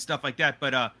and stuff like that.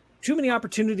 But too many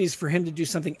opportunities for him to do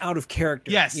something out of character.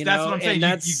 Yes, that's what I'm saying.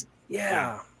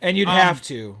 And you'd have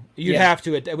to. You'd have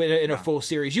to in a full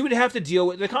series. You would have to deal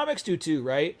with the comics too,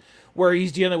 right? Where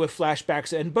he's dealing with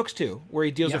flashbacks and books too, where he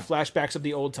deals with flashbacks of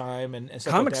the old time and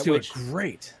stuff comics like that. Do it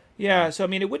great. Yeah, so I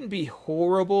mean, it wouldn't be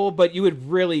horrible, but you would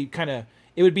really kind of,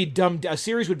 it would be dumbed. A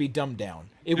series would be dumbed down.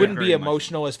 It wouldn't be very much.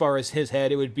 emotional as far as his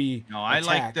head. It would be. No, I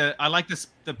attack. like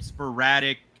the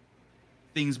sporadic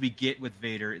things we get with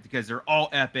Vader because they're all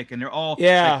epic and they're all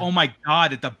like, oh my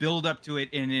god, at the build up to it,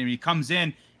 and then he comes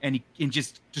in and he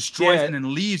just destroys and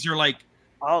then leaves. You're like,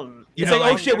 it's like,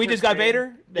 oh shit, we just got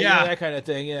Vader. Yeah, that kind of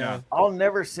thing. Yeah. I'll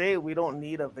never say we don't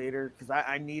need a Vader because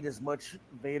I need as much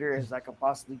Vader as I can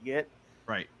possibly get.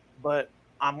 Right. But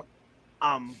I'm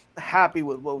happy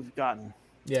with what we've gotten.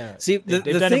 Yeah. See, they've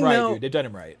the done thing him right, though, dude. They've done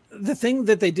him right. The thing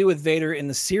that they do with Vader in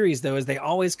the series, though, is they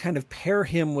always kind of pair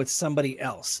him with somebody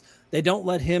else. They don't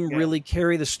let him really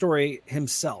carry the story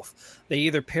himself. They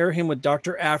either pair him with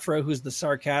Dr. Aphra, who's the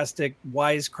sarcastic,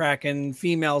 wisecracking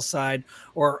female side,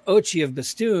 or Ochi of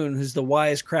Bastoon, who's the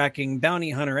wisecracking bounty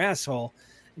hunter asshole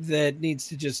that needs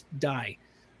to just die.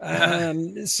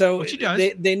 So Which he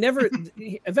does. they never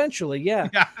eventually,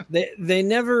 they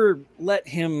never let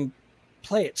him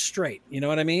play it straight. You know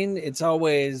what I mean? He's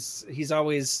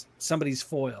always somebody's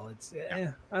foil. It's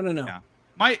I don't know. Yeah.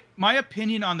 My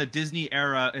opinion on the Disney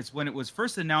era is when it was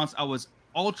first announced, I was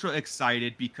ultra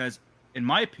excited because, in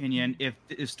my opinion, if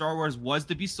Star Wars was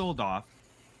to be sold off,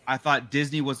 I thought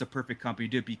Disney was the perfect company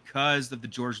to do it because of the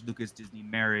George Lucas Disney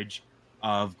marriage.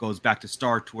 Goes back to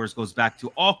Star Tours, goes back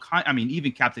to all kind. I mean,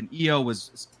 even Captain EO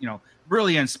was,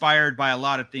 really inspired by a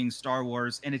lot of things Star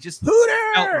Wars, and it just felt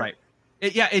right.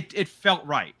 It felt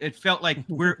right. It felt like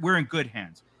we're in good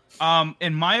hands.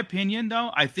 In my opinion, though,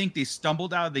 I think they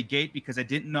stumbled out of the gate because I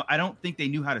don't think they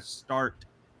knew how to start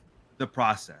the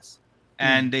process.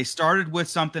 And they started with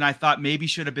something I thought maybe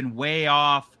should have been way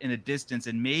off in the distance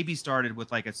and maybe started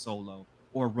with like a Solo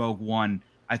or Rogue One.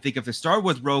 I think if they started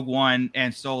with Rogue One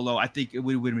and Solo, I think it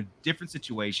would have been a different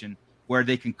situation where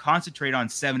they can concentrate on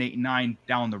 7, 8, 9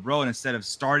 down the road instead of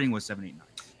starting with 7, 8, 9.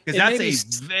 Because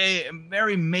that's a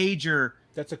very major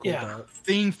That's a cool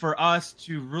thing for us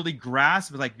to really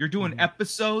grasp. Like, you're doing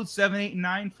episodes 7, 8, and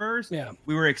 9 first. Yeah.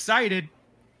 We were excited,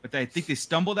 but I think they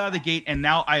stumbled out of the gate, and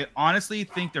now I honestly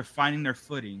think they're finding their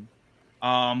footing.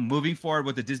 Moving forward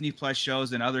with the Disney Plus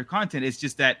shows and other content, it's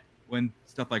just that when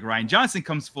stuff like Rian Johnson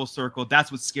comes full circle,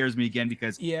 that's what scares me again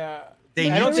because they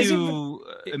need to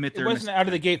admit their It wasn't out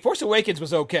of the gate. Force Awakens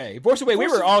was okay. We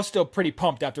were all still pretty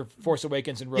pumped after Force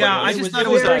Awakens and Rogue One. I just thought it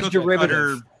was very a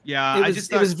derivative.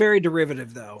 It was very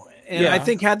derivative though, and I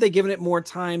think had they given it more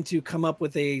time to come up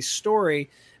with a story,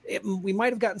 we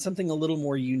might have gotten something a little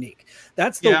more unique.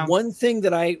 That's the one thing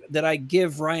that I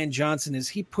give Rian Johnson is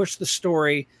he pushed the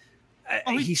story.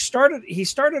 He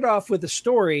started off with a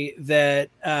story that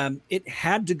it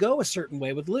had to go a certain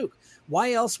way with Luke.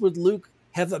 Why else would Luke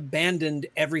have abandoned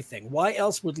everything? Why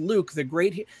else would Luke,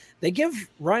 they give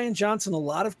Rian Johnson a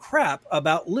lot of crap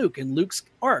about Luke and Luke's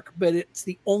arc, but it's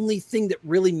the only thing that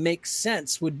really makes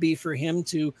sense would be for him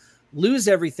to lose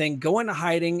everything, go into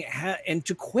hiding, and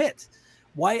to quit.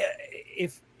 Why,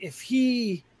 if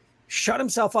he shut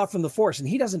himself off from the Force and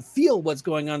he doesn't feel what's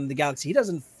going on in the galaxy, he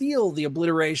doesn't feel the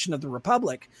obliteration of the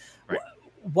Republic.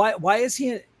 Right. Why is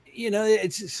he?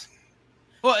 It's just.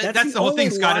 Well, that's the whole thing,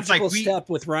 Scott. It's like step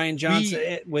with Rian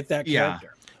Johnson with that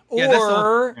character.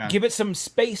 Or give it some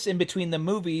space in between the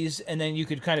movies, and then you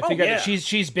could kind of figure out that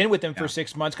she's been with him for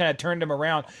 6 months, kind of turned him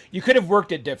around. You could have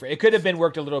worked it different. It could have been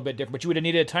worked a little bit different, but you would have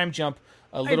needed a time jump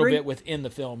a little bit within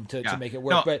the film to make it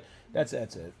work. No, but that's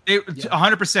it.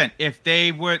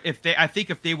 100%. I think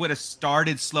if they would have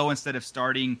started slow instead of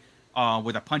starting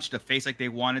with a punch to the face like they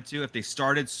wanted to, if they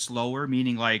started slower,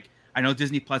 meaning like, I know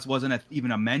Disney Plus wasn't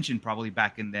even a mention probably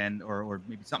back in then, or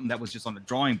maybe something that was just on the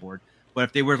drawing board. But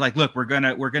if they were like, look, we're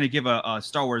gonna give a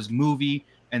Star Wars movie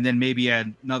and then maybe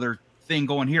another thing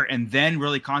going here, and then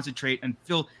really concentrate and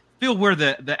feel where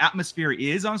the atmosphere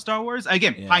is on Star Wars.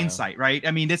 Again, hindsight, right?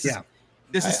 I mean, this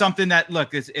is something that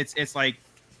it's like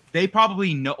they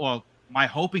probably know. Well, my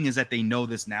hoping is that they know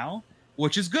this now,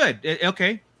 which is good.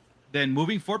 Okay, then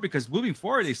moving forward, because moving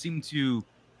forward they seem to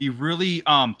be really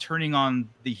turning on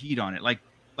the heat on it. Like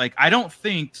I don't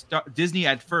think Disney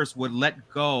at first would let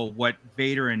go what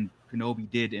Vader and Kenobi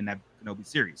did in that Kenobi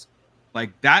series. Like,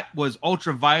 that was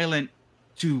ultra violent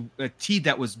to a T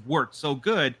that was worked so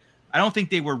good. I don't think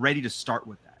they were ready to start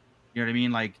with that. You know what I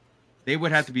mean? Like, they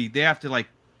weren't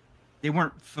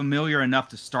familiar enough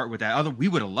to start with that. We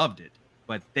would have loved it,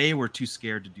 but they were too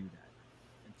scared to do that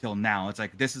until now. It's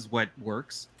like, this is what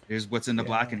works. Here's what's in the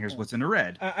black and here's what's in the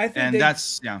red. I think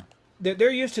they're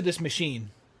used to this machine.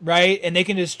 Right, and they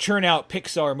can just churn out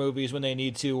Pixar movies when they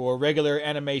need to, or regular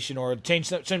animation, or change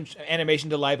some animation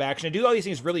to live action, and do all these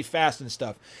things really fast and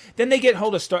stuff. Then they get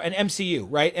hold of an MCU,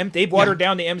 right? They've watered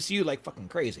down the MCU like fucking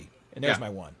crazy, and there's my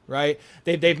one. Right?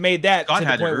 They've made that God to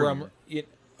the had it point where earlier.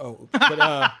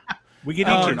 We get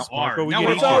Oh, each an of R. Marco. We Now get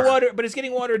we're each it's all of water, but it's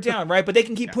getting watered down, right? But they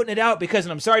can keep putting it out because,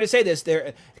 and I'm sorry to say this,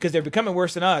 because they're becoming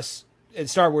worse than us,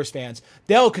 Star Wars fans.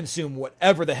 They'll consume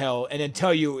whatever the hell and then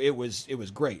tell you it was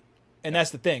great, and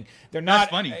that's the thing. They're not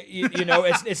That's funny. You know,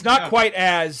 it's not quite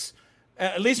as.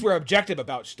 At least we're objective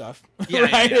about stuff, Yeah,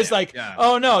 right? yeah, It's yeah, like, yeah.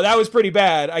 oh no, that was pretty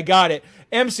bad. I got it.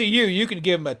 MCU, you can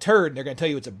give them a turd, and they're going to tell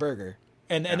you it's a burger.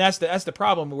 And that's the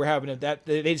problem we're having. That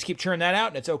they just keep churning that out,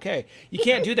 and it's okay. You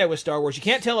can't do that with Star Wars. You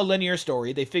can't tell a linear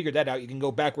story. They figured that out. You can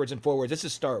go backwards and forwards. This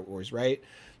is Star Wars, right?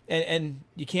 And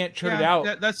you can't churn it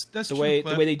out That's the true, way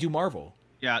Cliff. they do Marvel.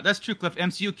 Yeah, that's true, Cliff.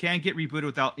 MCU can get rebooted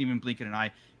without even blinking an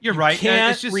eye. You're right.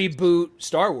 Can't It's just, reboot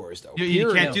Star Wars though.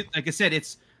 you can't Period. do. Like I said,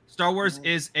 it's Star Wars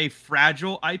is a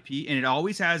fragile IP, and it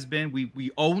always has been.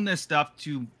 We own this stuff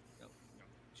to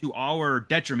our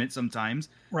detriment sometimes.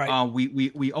 Right.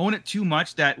 We own it too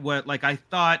much that I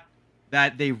thought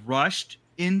that they rushed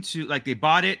into, like, they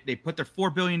bought it, they put their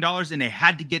 $4 billion and they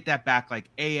had to get that back like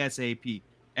ASAP.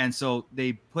 And so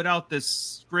they put out this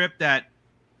script that,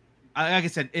 like I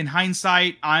said, in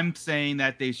hindsight, I'm saying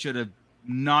that they should have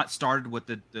not started with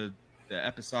the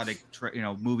episodic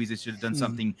movies. They should have done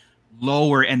something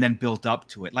lower and then built up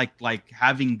to it. Like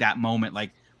having that moment,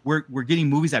 like we're getting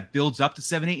movies that builds up to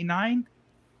 7, 8, and 9.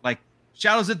 Like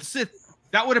Shadows of the Sith,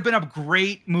 that would have been a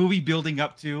great movie building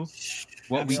up to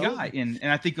what we got, and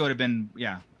I think it would have been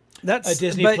That's A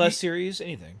Disney but Plus series,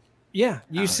 anything. Yeah,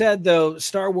 you said though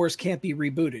Star Wars can't be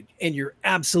rebooted, and you're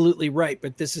absolutely right.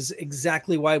 But this is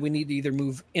exactly why we need to either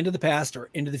move into the past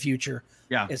or into the future,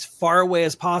 as far away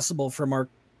as possible from our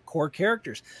core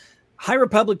characters. High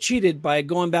Republic cheated by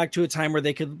going back to a time where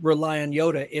they could rely on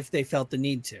Yoda if they felt the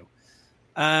need to.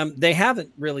 They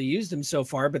haven't really used him so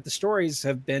far, but the stories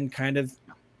have been kind of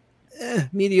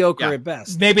mediocre at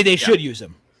best. Maybe they should use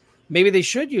him. Maybe they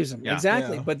should use him. Yeah.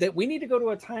 Exactly. Yeah. But that we need to go to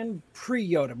a time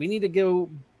pre-Yoda. We need to go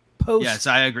post. Yes,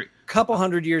 I agree. Couple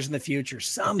hundred years in the future.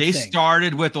 Something. They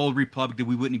started with Old Republic, that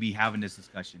we wouldn't be having this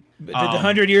discussion. But the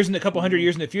 100 years and a couple hundred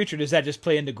years in the future, does that just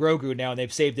play into Grogu now? And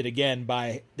they've saved it again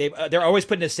by they're always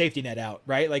putting a safety net out,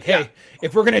 right? Like, hey,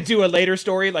 if we're gonna do a later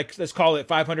story, like let's call it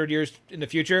 500 years in the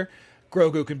future,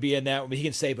 Grogu can be in that. He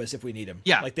can save us if we need him.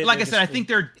 Yeah, like I said, I think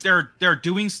they're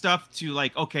doing stuff to,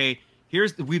 like, okay,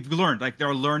 we've learned, like, they're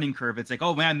a learning curve. It's like,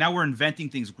 oh man, now we're inventing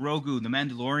things. Grogu, the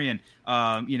Mandalorian,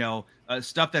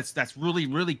 stuff that's really,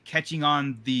 really catching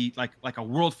on the like a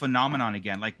world phenomenon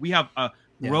again. Like we have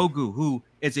Grogu, who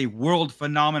is a world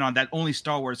phenomenon that only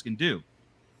Star Wars can do.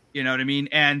 You know what I mean?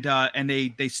 And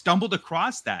they stumbled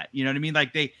across that. You know what I mean?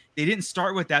 Like they didn't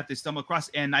start with that. They stumbled across,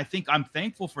 and I think I'm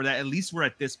thankful for that. At least we're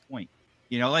at this point.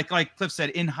 You know, like Cliff said,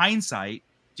 in hindsight,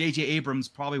 J.J. Abrams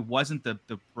probably wasn't the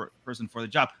person for the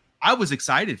job. I was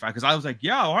excited for it because I was like,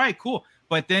 yeah, all right, cool.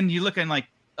 But then you look and like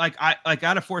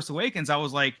out of Force Awakens, I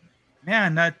was like,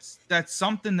 man, that's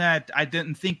something that I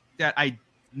didn't think that I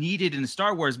needed in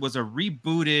Star Wars, was a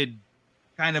rebooted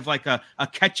kind of like a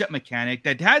catch-up mechanic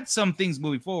that had some things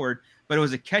moving forward, but it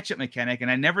was a catch-up mechanic, and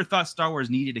I never thought Star Wars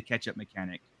needed a catch-up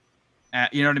mechanic.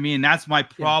 You know what I mean? And that's my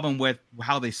problem with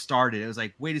how they started. It was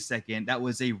like, wait a second, that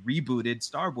was a rebooted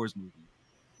Star Wars movie,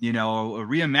 a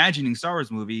reimagining Star Wars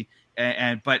movie,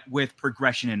 but with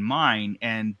progression in mind,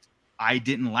 and I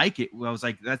didn't like it. I was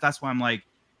like, that's why I'm like,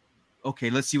 okay,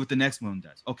 let's see what the next one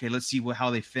does. Okay, let's see how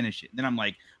they finish it. Then I'm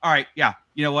like, all right, yeah,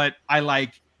 you know what? I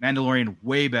like Mandalorian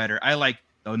way better. I like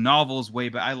the novels way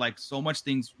better. I like so much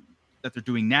things that they're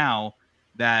doing now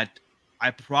that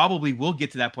I probably will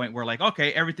get to that point where, like,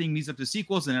 okay, everything meets up to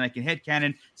sequels, and then I can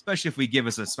headcanon, especially if we give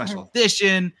us a special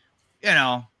edition.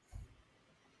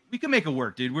 We can make it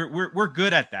work, dude. We're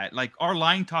good at that. Like, our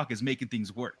line talk is making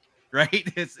things work, right?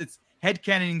 It's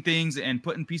headcanoning things and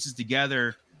putting pieces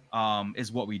together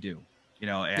is what we do,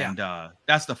 and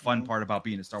that's the fun part about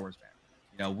being a Star Wars fan.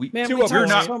 We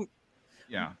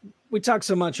talk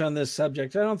so much on this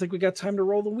subject. I don't think we got time to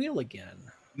roll the wheel again.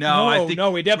 No, we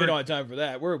definitely don't have time for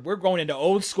that. We're going into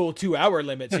old school 2-hour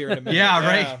limits here in a minute. Yeah,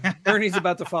 right. Ernie's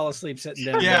about to fall asleep sitting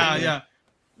down. Yeah.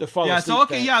 So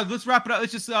okay, let's wrap it up.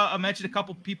 Let's just mention a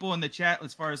couple people in the chat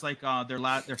as far as like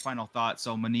their final thoughts.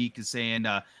 So Monique is saying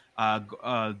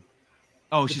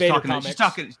she's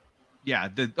talking. Yeah,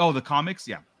 the comics.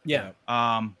 Yeah,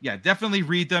 definitely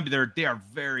read them. They are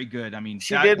very good. I mean,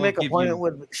 she does make a point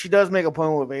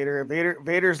with Vader.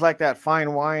 Vader's like that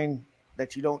fine wine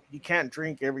that you can't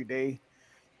drink every day.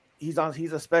 He's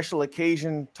a special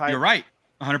occasion type. You're right,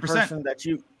 100%. Person that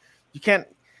you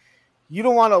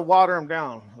don't want to water him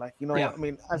down. Like, I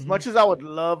mean, as much as I would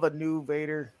love a new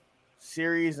Vader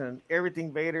series and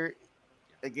everything Vader,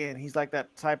 again, he's like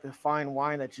that type of fine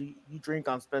wine that you drink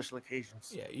on special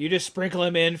occasions. Yeah, you just sprinkle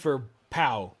him in for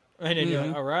pow, and then you're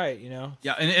like, all right, you know.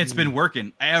 Yeah, and it's been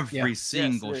working every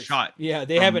single shot. Yeah,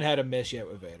 they haven't had a miss yet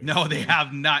with Vader. No, they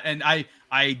have not. And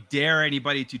I dare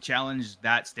anybody to challenge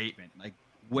that statement. Like,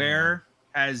 where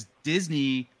has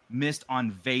Disney missed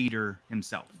on Vader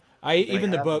himself? Even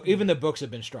the books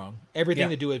have been strong. Everything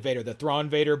to do with Vader, the Thrawn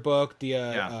Vader book, the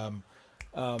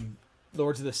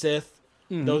Lords of the Sith.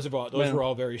 Those were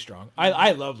all very strong.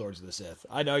 I love Lords of the Sith.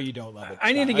 I know you don't love it.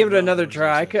 I need to give it another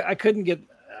try. I couldn't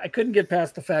get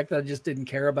past the fact that I just didn't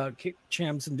care about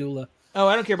Cham Syndulla. Oh,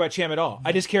 I don't care about Cham at all.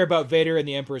 I just care about Vader and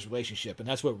the Emperor's relationship, and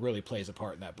that's what really plays a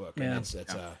part in that book. Yeah. And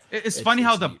it's funny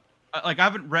how I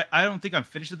haven't read. I don't think I'm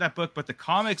finished with that book, but the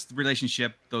comics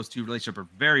relationship, those two relationships are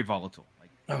very volatile.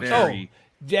 The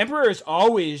Emperor is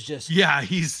always just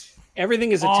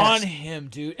everything is a on test. him,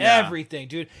 dude. Yeah. Everything,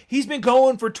 dude. He's been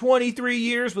going for 23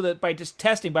 years with it by just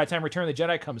testing. By the time Return of the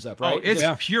Jedi comes up, right? Oh, it's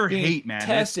pure hate, man.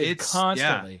 Tested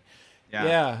constantly.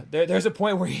 Yeah. There's a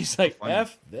point where he's like,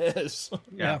 "F this."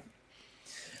 Yeah.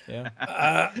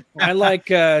 I like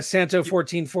Santo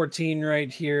 1414 right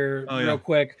here, real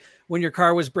quick. When your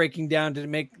car was breaking down, did it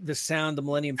make the sound the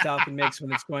Millennium Falcon makes when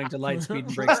it's going to light speed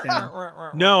and breaks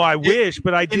down? No, I wish,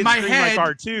 but I did my scream head,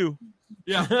 like R2.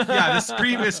 Yeah, the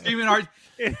screaming R.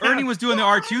 Ernie was doing the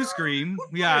R2 scream.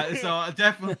 Yeah, so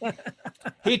definitely.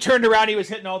 He turned around. He was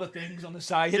hitting all the things on the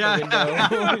side. Hit the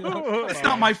window. It's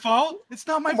not my fault. It's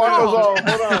not my fault.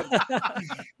 Hold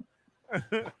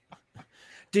on.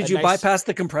 Did you bypass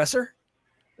the compressor?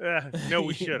 No,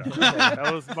 we should have.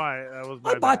 That was my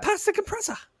I bypassed the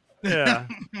compressor. Yeah.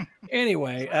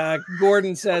 Anyway,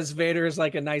 Gordon says Vader is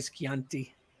like a nice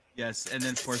Chianti. Yes, and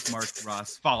then of course Mark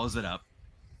Ross follows it up.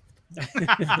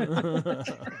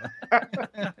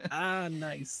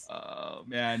 Nice. Oh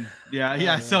man,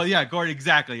 yeah. So yeah, Gordon,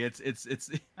 exactly. It's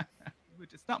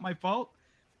not my fault.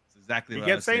 It's exactly. He what I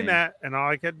kept was saying that, and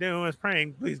all I kept doing was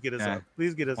praying. Please get us up.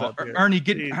 Please get us up. Here. Ernie,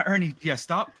 Ernie. Yeah,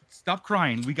 stop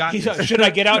crying. We got. This. Should I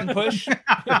get out and push?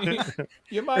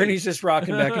 You might. Ernie's just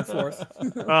rocking back and forth.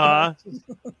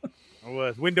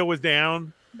 Window was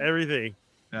down. Everything.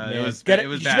 It was bad.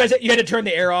 You had to turn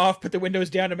the air off, put the windows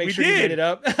down to make sure you made it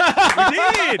up. We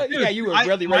did. Yeah, you were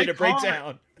really ready to break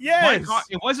down. Yes.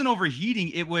 It wasn't overheating.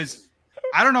 It was,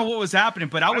 I don't know what was happening,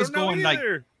 but I was going like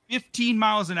 15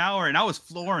 miles an hour and I was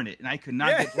flooring it and I could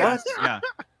not get past it.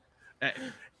 Yeah.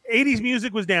 80s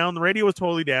music was down. The radio was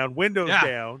totally down. Windows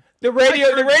down. The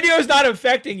radio is not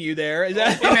affecting you there. Is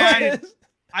that? Man,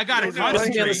 I got to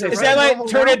concentrate. Is that like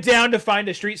turn it down to find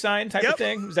a street sign type of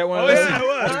thing? Is that one of those? Yeah, it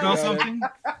was. Smell something?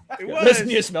 It was. Listen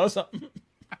to you smell something.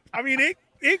 I mean,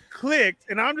 it clicked,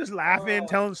 and I'm just laughing,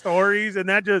 telling stories, and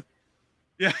that just.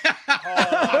 Yeah.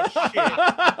 Oh,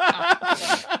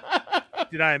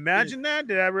 shit. Did I imagine that?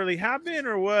 Did that really happen,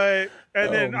 or what?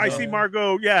 And then I see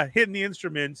Margot, hitting the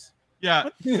instruments. Yeah.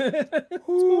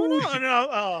 What's going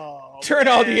on? Turn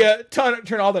all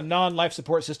the non-life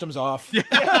support systems off. Yeah.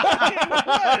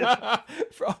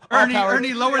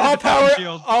 Ernie, lower the power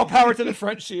shield. All power to the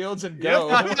front shields and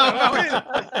go. And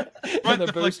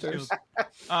the boosters.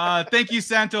 Thank you,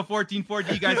 Santo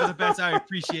 1440. You guys are the best. I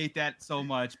appreciate that so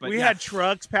much. But we had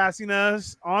trucks passing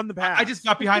us on the path. I just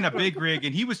got behind a big rig,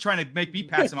 and he was trying to make me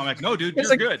pass him. I'm like, no, dude,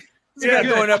 you're good. He's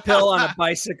going uphill on a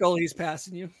bicycle. He's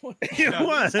passing you. It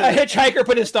was. A hitchhiker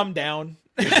put his thumb down.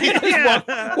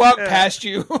 walk past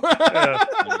you.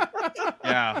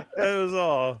 Yeah. That was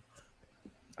all.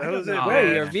 That was it.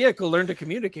 Way your vehicle learned to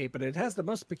communicate, but it has the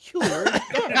most peculiar.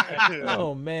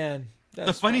 Oh man.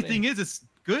 The funny thing is, it's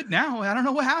good now. I don't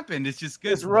know what happened. It's just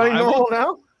good. It's running normal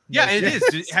now. Yeah, it is.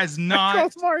 It has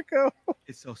not. Marco.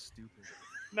 It's so stupid.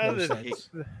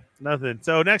 Nothing.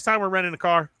 So next time we're renting a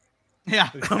car. Yeah.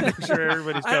 Make sure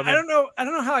everybody's coming. I don't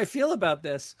know how I feel about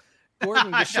this.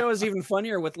 Gordon, the show is even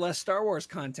funnier with less Star Wars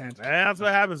content. That's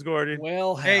what happens, Gordon.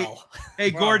 Well, hell. Hey,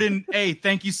 Gordon. Hey,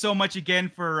 thank you so much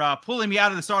again for pulling me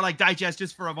out of the Starlight Digest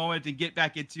just for a moment to get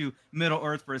back into Middle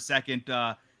Earth for a second.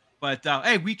 But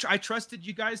hey, I trusted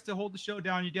you guys to hold the show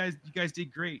down. You guys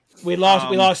did great. We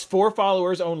lost 4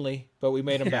 followers only, but we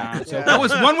made them back. So that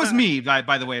was one was me,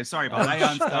 by the way. Sorry about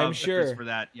that. I'm sure for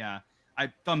that. Yeah,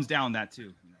 I thumbs down that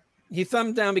too. He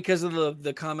thumbed down because of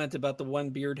the comment about the one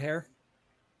beard hair.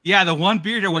 Yeah, the one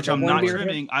beard hair, which I'm not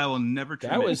trimming. I will never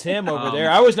trim. That was him over there.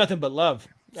 I was nothing but love.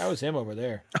 That was him over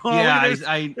there. Yeah,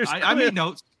 I made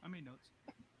notes.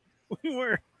 We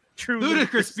were true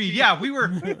ludicrous speed. Yeah, we were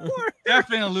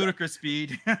definitely a ludicrous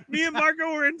speed. Me and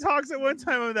Marco were in talks at one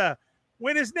time of that.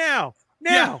 When is now?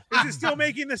 Now. Yeah. Is it still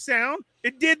making the sound?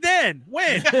 It did then.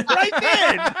 When? Right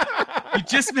then. You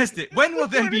just missed it. When will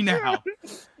then be now?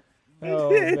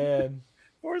 Oh man.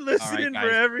 We're listening guys. for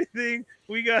everything.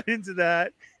 We got into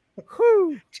that.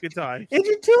 Whew. Good time.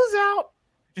 Engine 2's out.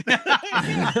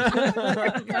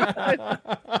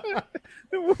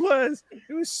 It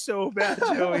was so bad,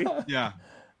 Joey. Yeah.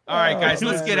 All right, guys,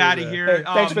 let's get man. out of here. Hey,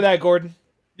 thanks for that, Gordon.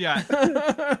 Yeah.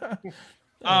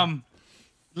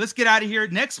 Let's get out of here.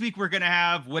 Next week we're gonna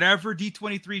have whatever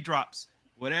D23 drops,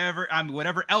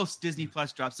 whatever else Disney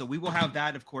Plus drops. So we will have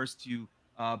that, of course, to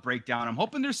break down. I'm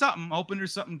hoping there's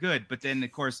something good. But then,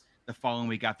 of course, the following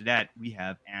week after that, we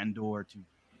have Andor to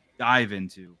dive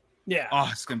into. Yeah. Oh,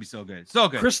 it's gonna be so good, so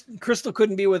good. Crystal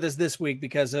couldn't be with us this week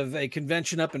because of a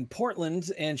convention up in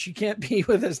Portland, and she can't be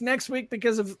with us next week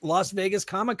because of Las Vegas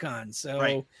Comic-Con. So,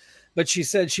 Right. But she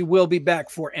said she will be back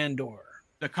for Andor.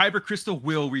 The Kyber Crystal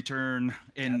will return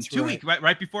in That's 2 right. weeks,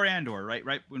 right before Andor, right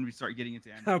when we start getting into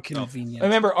Andor. How So, convenient.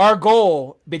 Remember, our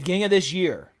goal beginning of this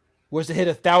year was to hit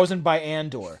 1,000 by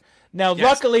Andor. Now, Yes.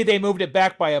 luckily, they moved it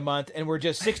back by a month, and we're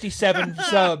just 67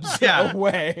 subs Yeah.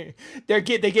 away. They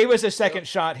gave us a second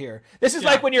shot here. This is Yeah.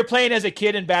 like when you're playing as a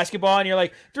kid in basketball, and you're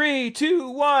like, 3, 2,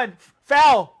 1,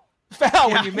 foul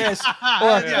when you miss.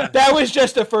 Or Yeah. that was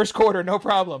just the first quarter, no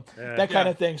problem. That kind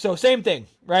Yeah. of thing. So same thing,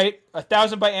 right?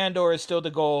 1,000 by Andor is still the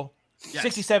goal. Yes.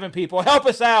 67 people, help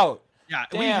us out. Yeah,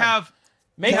 we Damn. have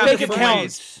Make have it giveaways.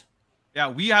 count. Yeah,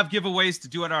 we have giveaways to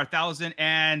do at our 1,000,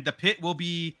 and the pit will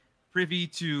be privy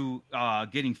to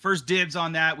getting first dibs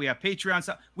on that. We have Patreon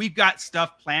stuff. We've got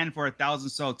stuff planned for 1,000,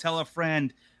 so tell a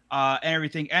friend and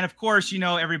everything. And of course,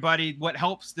 everybody, what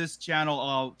helps this channel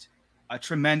out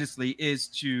tremendously is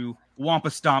to Wampa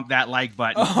Stomp that like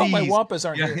button. Oh, my Please. Wampas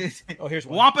aren't Yeah. here. Oh, here's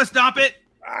one. Wampa Stomp it.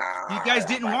 You guys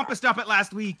didn't Wampa Stomp it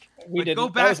last week. We But didn't. Go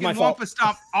That back was my and fault. Wampa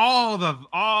Stomp all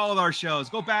of our shows.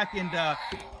 Go back and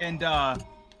I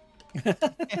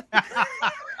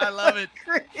love it.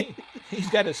 He's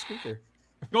got a squeaker.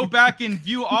 Go back and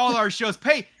view all our shows.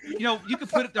 Hey, you can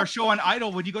put our show on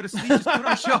idle when you go to sleep. Just put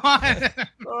our show on.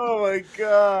 Oh my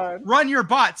god. Run your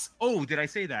bots. Oh, did I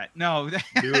say that? No.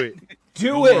 Do it. Do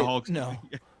No it. more Hulks. No.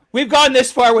 We've gone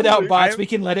this far without bots. I- We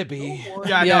can let it be.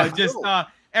 Yeah, Yeah. no, just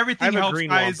everything I'm a helps, green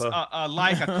guys. Wampa.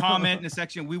 Like, a comment in the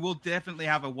section. We will definitely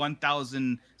have a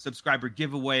 1,000 subscriber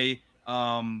giveaway.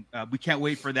 We can't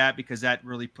wait for that because that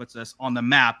really puts us on the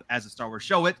map as a Star Wars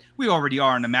show. We already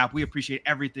are on the map. We appreciate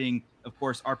everything, of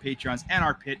course, our Patreons and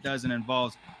our pit does and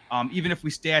involves. Even if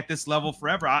we stay at this level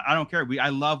forever, I don't care. I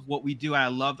love what we do. I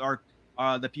love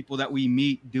the people that we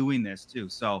meet doing this too.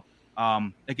 So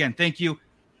again, thank you.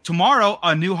 Tomorrow,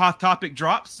 a new hot topic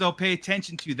drops, so pay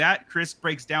attention to that. Chris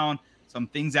breaks down some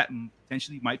things that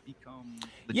potentially might become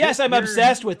legit Yes, I'm here.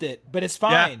 obsessed with it, but it's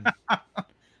fine.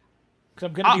 Because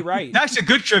I'm going to be right. That's a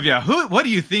good trivia. What do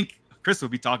you think Chris will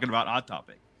be talking about Hot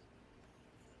Topic?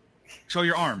 Show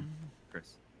your arm,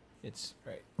 Chris. It's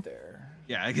right there.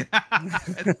 Yeah.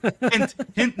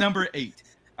 hint number 8.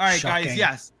 All right, Shocking.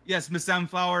 guys. Yes, Miss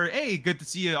Sunflower. Hey, good to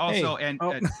see you also. Hey. And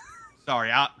Oh.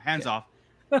 sorry, hands off.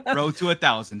 Road to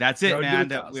 1,000. That's it, Road to man.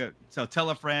 1,000. So tell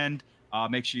a friend.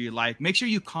 Make sure you like. Make sure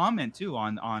you comment too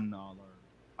on all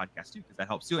our podcasts too, because that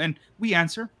helps too. And we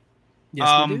answer.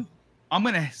 Yes, we do. I'm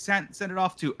gonna send it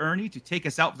off to Ernie to take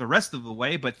us out the rest of the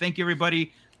way. But thank you,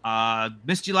 everybody.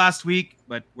 Missed you last week,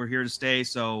 but we're here to stay.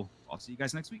 So I'll see you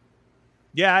guys next week.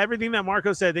 Yeah, everything that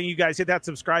Marco said. Then you guys hit that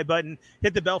subscribe button,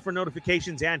 hit the bell for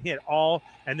notifications, and hit all.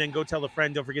 And then go tell a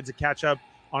friend. Don't forget to catch up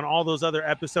on all those other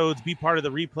episodes. Be part of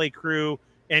the replay crew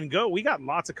and go. We got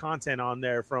lots of content on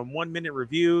there, from 1-minute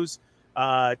reviews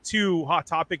to Hot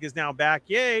Topic is now back.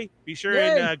 Yay! Be sure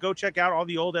and go check out all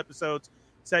the old episodes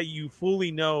so that you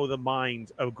fully know the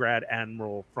mind of Grad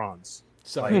Admiral Franz.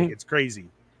 Sorry. Like, it's crazy.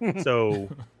 So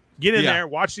get in Yeah. there,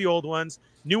 watch the old ones.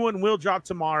 New one will drop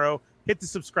tomorrow. Hit the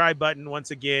subscribe button once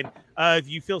again. If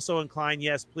you feel so inclined,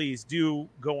 yes, please do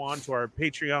go on to our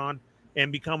Patreon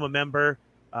and become a member.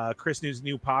 Chris News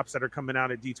new pops that are coming out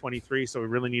at D23, so we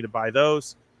really need to buy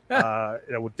those. That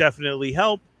would definitely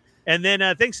help. And then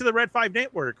thanks to the Red 5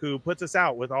 Network, who puts us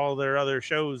out with all their other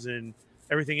shows and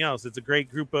everything else. It's a great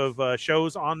group of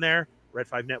shows on there. Red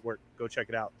 5 Network. Go check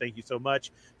it out. Thank you so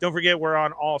much. Don't forget, we're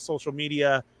on all social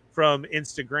media, from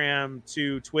Instagram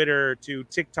to Twitter to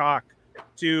TikTok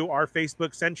to our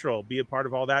Facebook Central. Be a part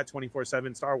of all that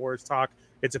 24/7 Star Wars talk.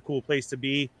 It's a cool place to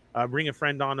be. Bring a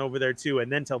friend on over there too, and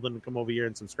then tell them to come over here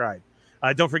and subscribe.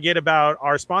 Don't forget about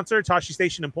our sponsor, Tashi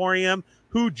Station Emporium,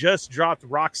 who just dropped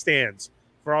rock stands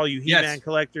for all you He-Man Yes.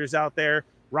 collectors out there.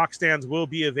 Rock stands will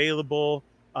be available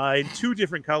in 2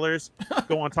 different colors.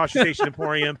 Go on Tashi Station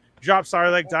Emporium, drop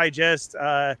Sarlacc Digest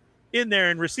in there,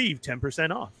 and receive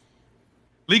 10% off.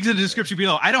 Links in the description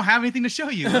below. I don't have anything to show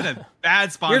you. What a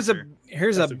bad sponsor.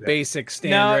 Here's That's a okay. basic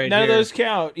stand No, right none here. of those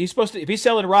count. He's supposed to. If he's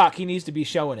selling rock, he needs to be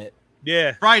showing it.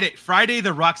 Yeah. Friday,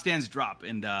 the rock stands drop,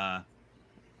 and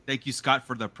thank you, Scott,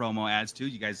 for the promo ads too.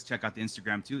 You guys check out the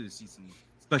Instagram too to see some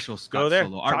special Scott Go there.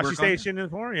 solo artwork. Tashi Station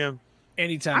Emporium.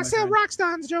 Anytime. I my sell friend. rock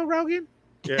stands, Joe Rogan.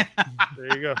 Yeah.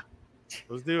 There you go.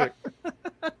 Let's do it.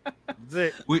 That's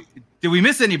it. Did we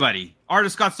miss anybody?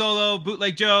 Artist Scott Solo,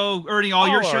 Bootleg Joe, Ernie, all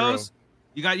your All our shows.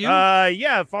 You got you?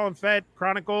 Yeah, Fallen Fed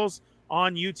Chronicles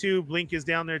on YouTube. Link is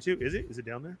down there too. Is it? Is it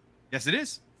down there? Yes, it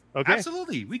is. Okay.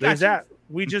 Absolutely. We got There's you. that.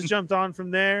 We just jumped on from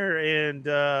there, and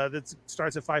that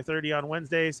starts at 5:30 on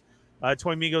Wednesdays.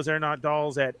 Toy Migos Air Not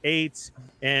Dolls at 8,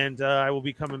 and I will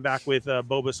be coming back with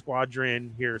Boba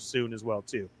Squadron here soon as well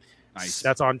too. Nice.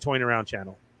 That's on Toying Around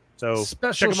channel. So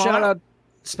Special check 'em all shout out.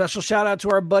 Special shout out to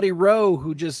our buddy Ro,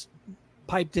 who just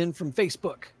piped in from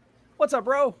Facebook. What's up,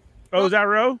 Ro? Oh, is that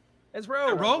Ro? It's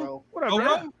Ro. Ro? What up, Oh, bro?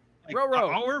 Ro? Like,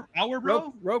 Ro. Our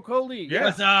bro? Ro Coley. Yeah.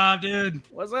 What's up, dude?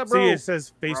 What's up, See, bro? it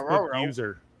says Facebook Ro.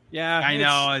 user. Yeah, I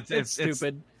know, It's it's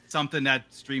stupid. Something that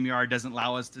StreamYard doesn't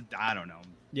allow us to. I don't know.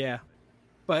 Yeah,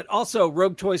 but also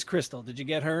Rogue Toys Crystal. Did you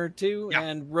get her too? Yeah.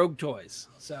 And Rogue Toys.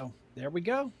 So there we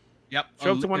go. Yep.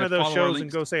 Show up to one of those follow our shows and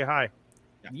links. go say hi.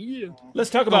 Yeah. Let's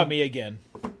talk about me again.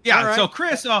 Yeah. All right. So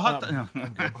Chris, Hot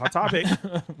topic.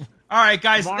 all right,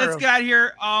 guys, Tomorrow. let's get out of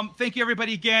here. Thank you,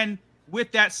 everybody, again.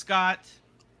 With that, Scott.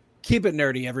 Keep it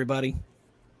nerdy, everybody.